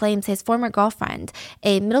down the claims, his former girlfriend,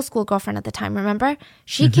 a middle school girlfriend at the time, remember?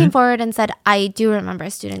 She came forward and said, I do remember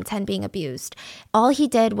student 10 being abused. All he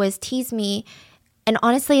did was tease me. And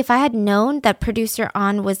honestly, if I had known that producer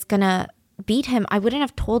An was going to beat him, I wouldn't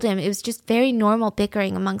have told him. It was just very normal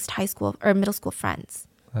bickering amongst high school or middle school friends.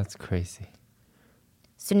 That's crazy.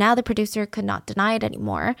 So now the producer could not deny it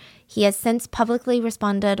anymore. He has since publicly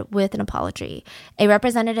responded with an apology. A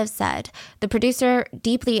representative said, the producer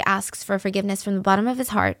deeply asks for forgiveness from the bottom of his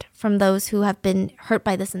heart from those who have been hurt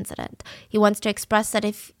by this incident. He wants to express that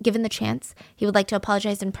if given the chance, he would like to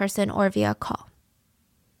apologize in person or via call.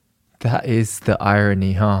 That is the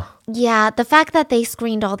irony, huh? Yeah, the fact that they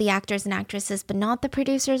screened all the actors and actresses, but not the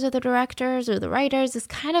producers or the directors or the writers is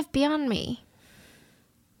kind of beyond me.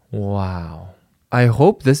 Wow. I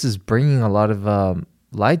hope this is bringing a lot of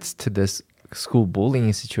lights to this school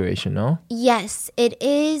bullying situation, no? Yes, it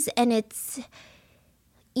is. And it's,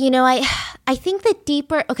 I think the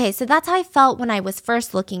deeper, okay, so that's how I felt when I was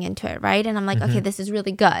first looking into it, right? And I'm like, okay, this is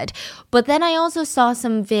really good. But then I also saw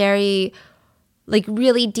some very,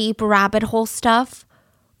 really deep rabbit hole stuff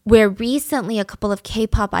where recently a couple of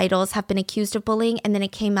K-pop idols have been accused of bullying, and then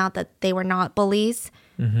it came out that they were not bullies.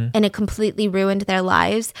 And it completely ruined their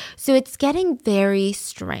lives. So it's getting very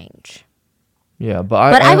strange. Yeah,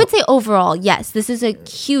 but I would say overall, yes, this is a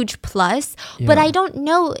huge plus. Yeah. But I don't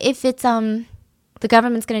know if it's the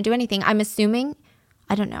government's going to do anything. I'm assuming,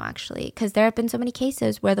 I don't know actually, because there have been so many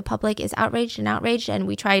cases where the public is outraged, and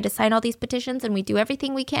we try to sign all these petitions and we do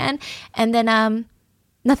everything we can, and then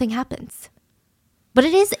nothing happens. But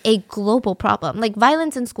it is a global problem.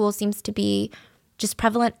 Violence in schools seems to be just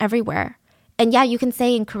prevalent everywhere. And yeah, you can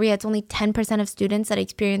say in Korea it's only 10% of students that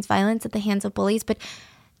experience violence at the hands of bullies, but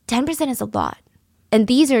 10% is a lot. And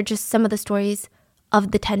these are just some of the stories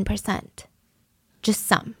of the 10%. Just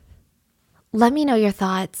some. Let me know your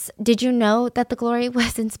thoughts. Did you know that The Glory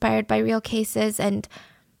was inspired by real cases? And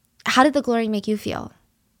how did The Glory make you feel?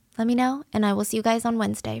 Let me know, and I will see you guys on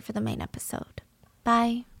Wednesday for the main episode.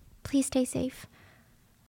 Bye. Please stay safe.